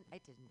it wasn't. I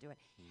didn't do it.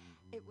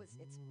 It's weird.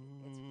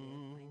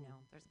 I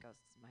know. There's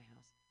ghosts in my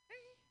house.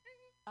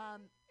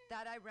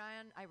 That I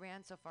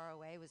ran so far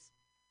away was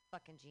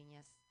fucking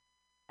genius,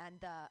 and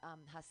the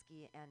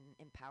husky and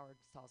empowered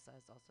salsa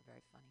is also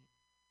very funny.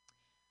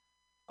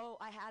 Oh,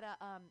 I had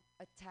a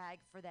tag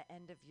for the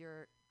end of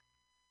your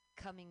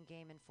coming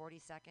game in 40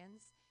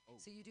 seconds. Oh.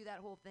 So you do that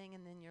whole thing,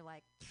 and then you're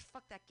like,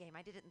 fuck that game.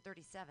 I did it in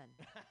 37.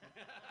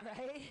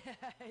 Right?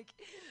 Like,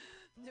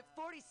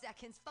 40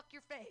 seconds, fuck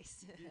your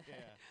face.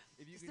 Yeah.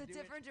 If you Just can a do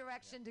different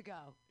direction to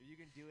go. If you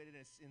can do it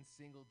in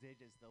single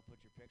digits, they'll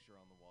put your picture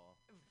on the wall.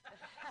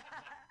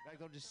 Like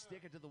they'll just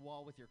stick it to the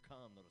wall with your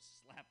cum. They'll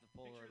just slap the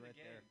Polaroid right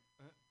there.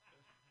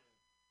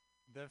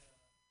 The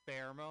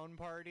pheromone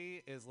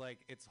party is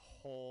like its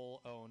whole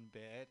own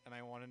bit, and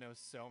I want to know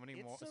so much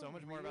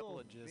more about the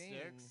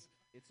logistics.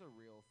 It's a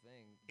real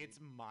thing. It's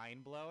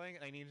mind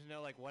blowing. I need to know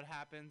like what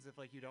happens if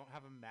like you don't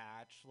have a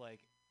match.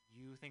 Like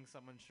you think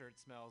someone's shirt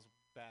smells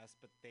best,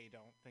 but they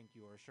don't think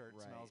your shirt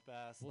smells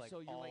best. Well, like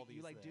so you all like these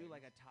you like things. do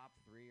like a top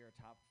 3 or a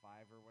top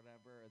 5 or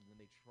whatever, and then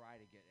they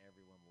try to get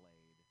everyone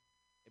laid.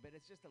 But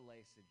it's just a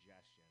lay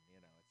suggestion,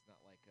 you know. It's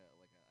not like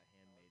a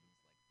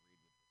handmaiden's like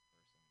breed with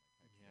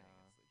this person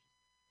like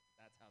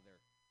type thing.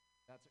 It's just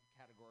that's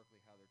categorically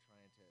how they're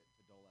trying to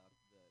dole out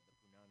the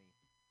punani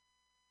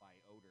by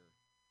odor.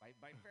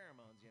 By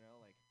pheromones, you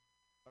know, like.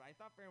 But I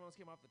thought pheromones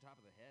came off the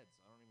top of the head,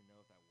 so I don't even know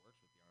if that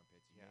works with the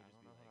armpits. I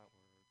don't know how that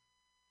works.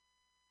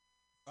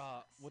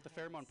 With the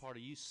pheromone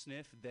party, you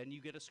sniff, then you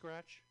get a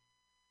scratch.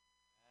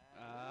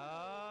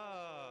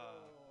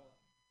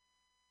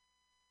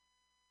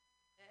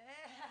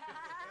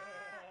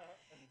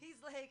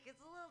 He's like,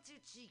 it's a little too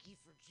cheeky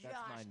for Josh.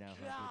 That's mine now,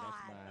 God.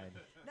 That's mine.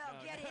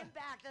 No, get him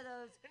back to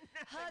those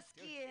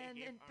husky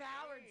and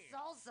empowered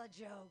salsa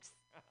jokes.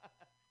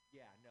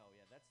 Yeah,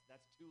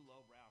 that's too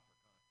lowbrow for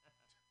con.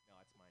 No,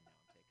 it's mine now.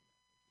 I'm taking it.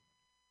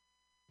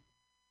 Thank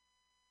you.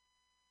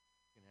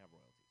 You can have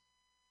royalties.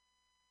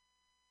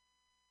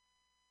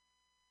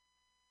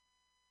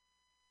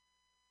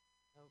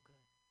 Oh,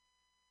 good.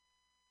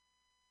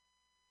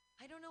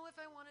 I don't know if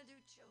I want to do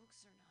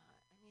jokes or not.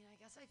 I mean, I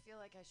guess I feel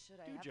like I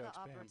should. I have jokes,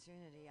 the Pam.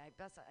 opportunity. I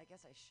guess I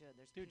should.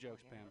 There's Do people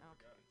jokes, here. Pam.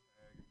 Okay.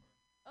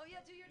 Oh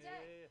yeah, do your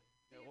day.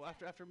 Yeah, well,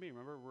 after me,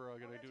 remember we're Oh,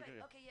 gonna that's do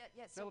right. it. Okay, yeah.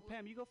 No, So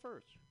Pam, you go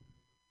first.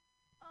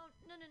 Oh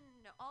no.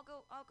 I'll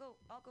go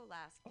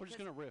last. We're just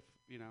gonna riff,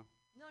 you know.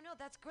 No,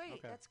 that's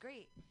great. Okay. That's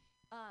great.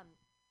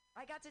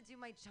 I got to do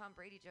my Tom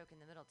Brady joke in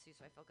the middle too,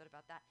 so I felt good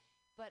about that.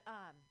 But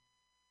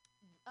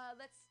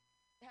let's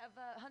have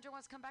Hunter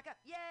wants to come back up.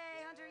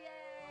 Yay, Hunter!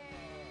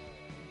 Yay!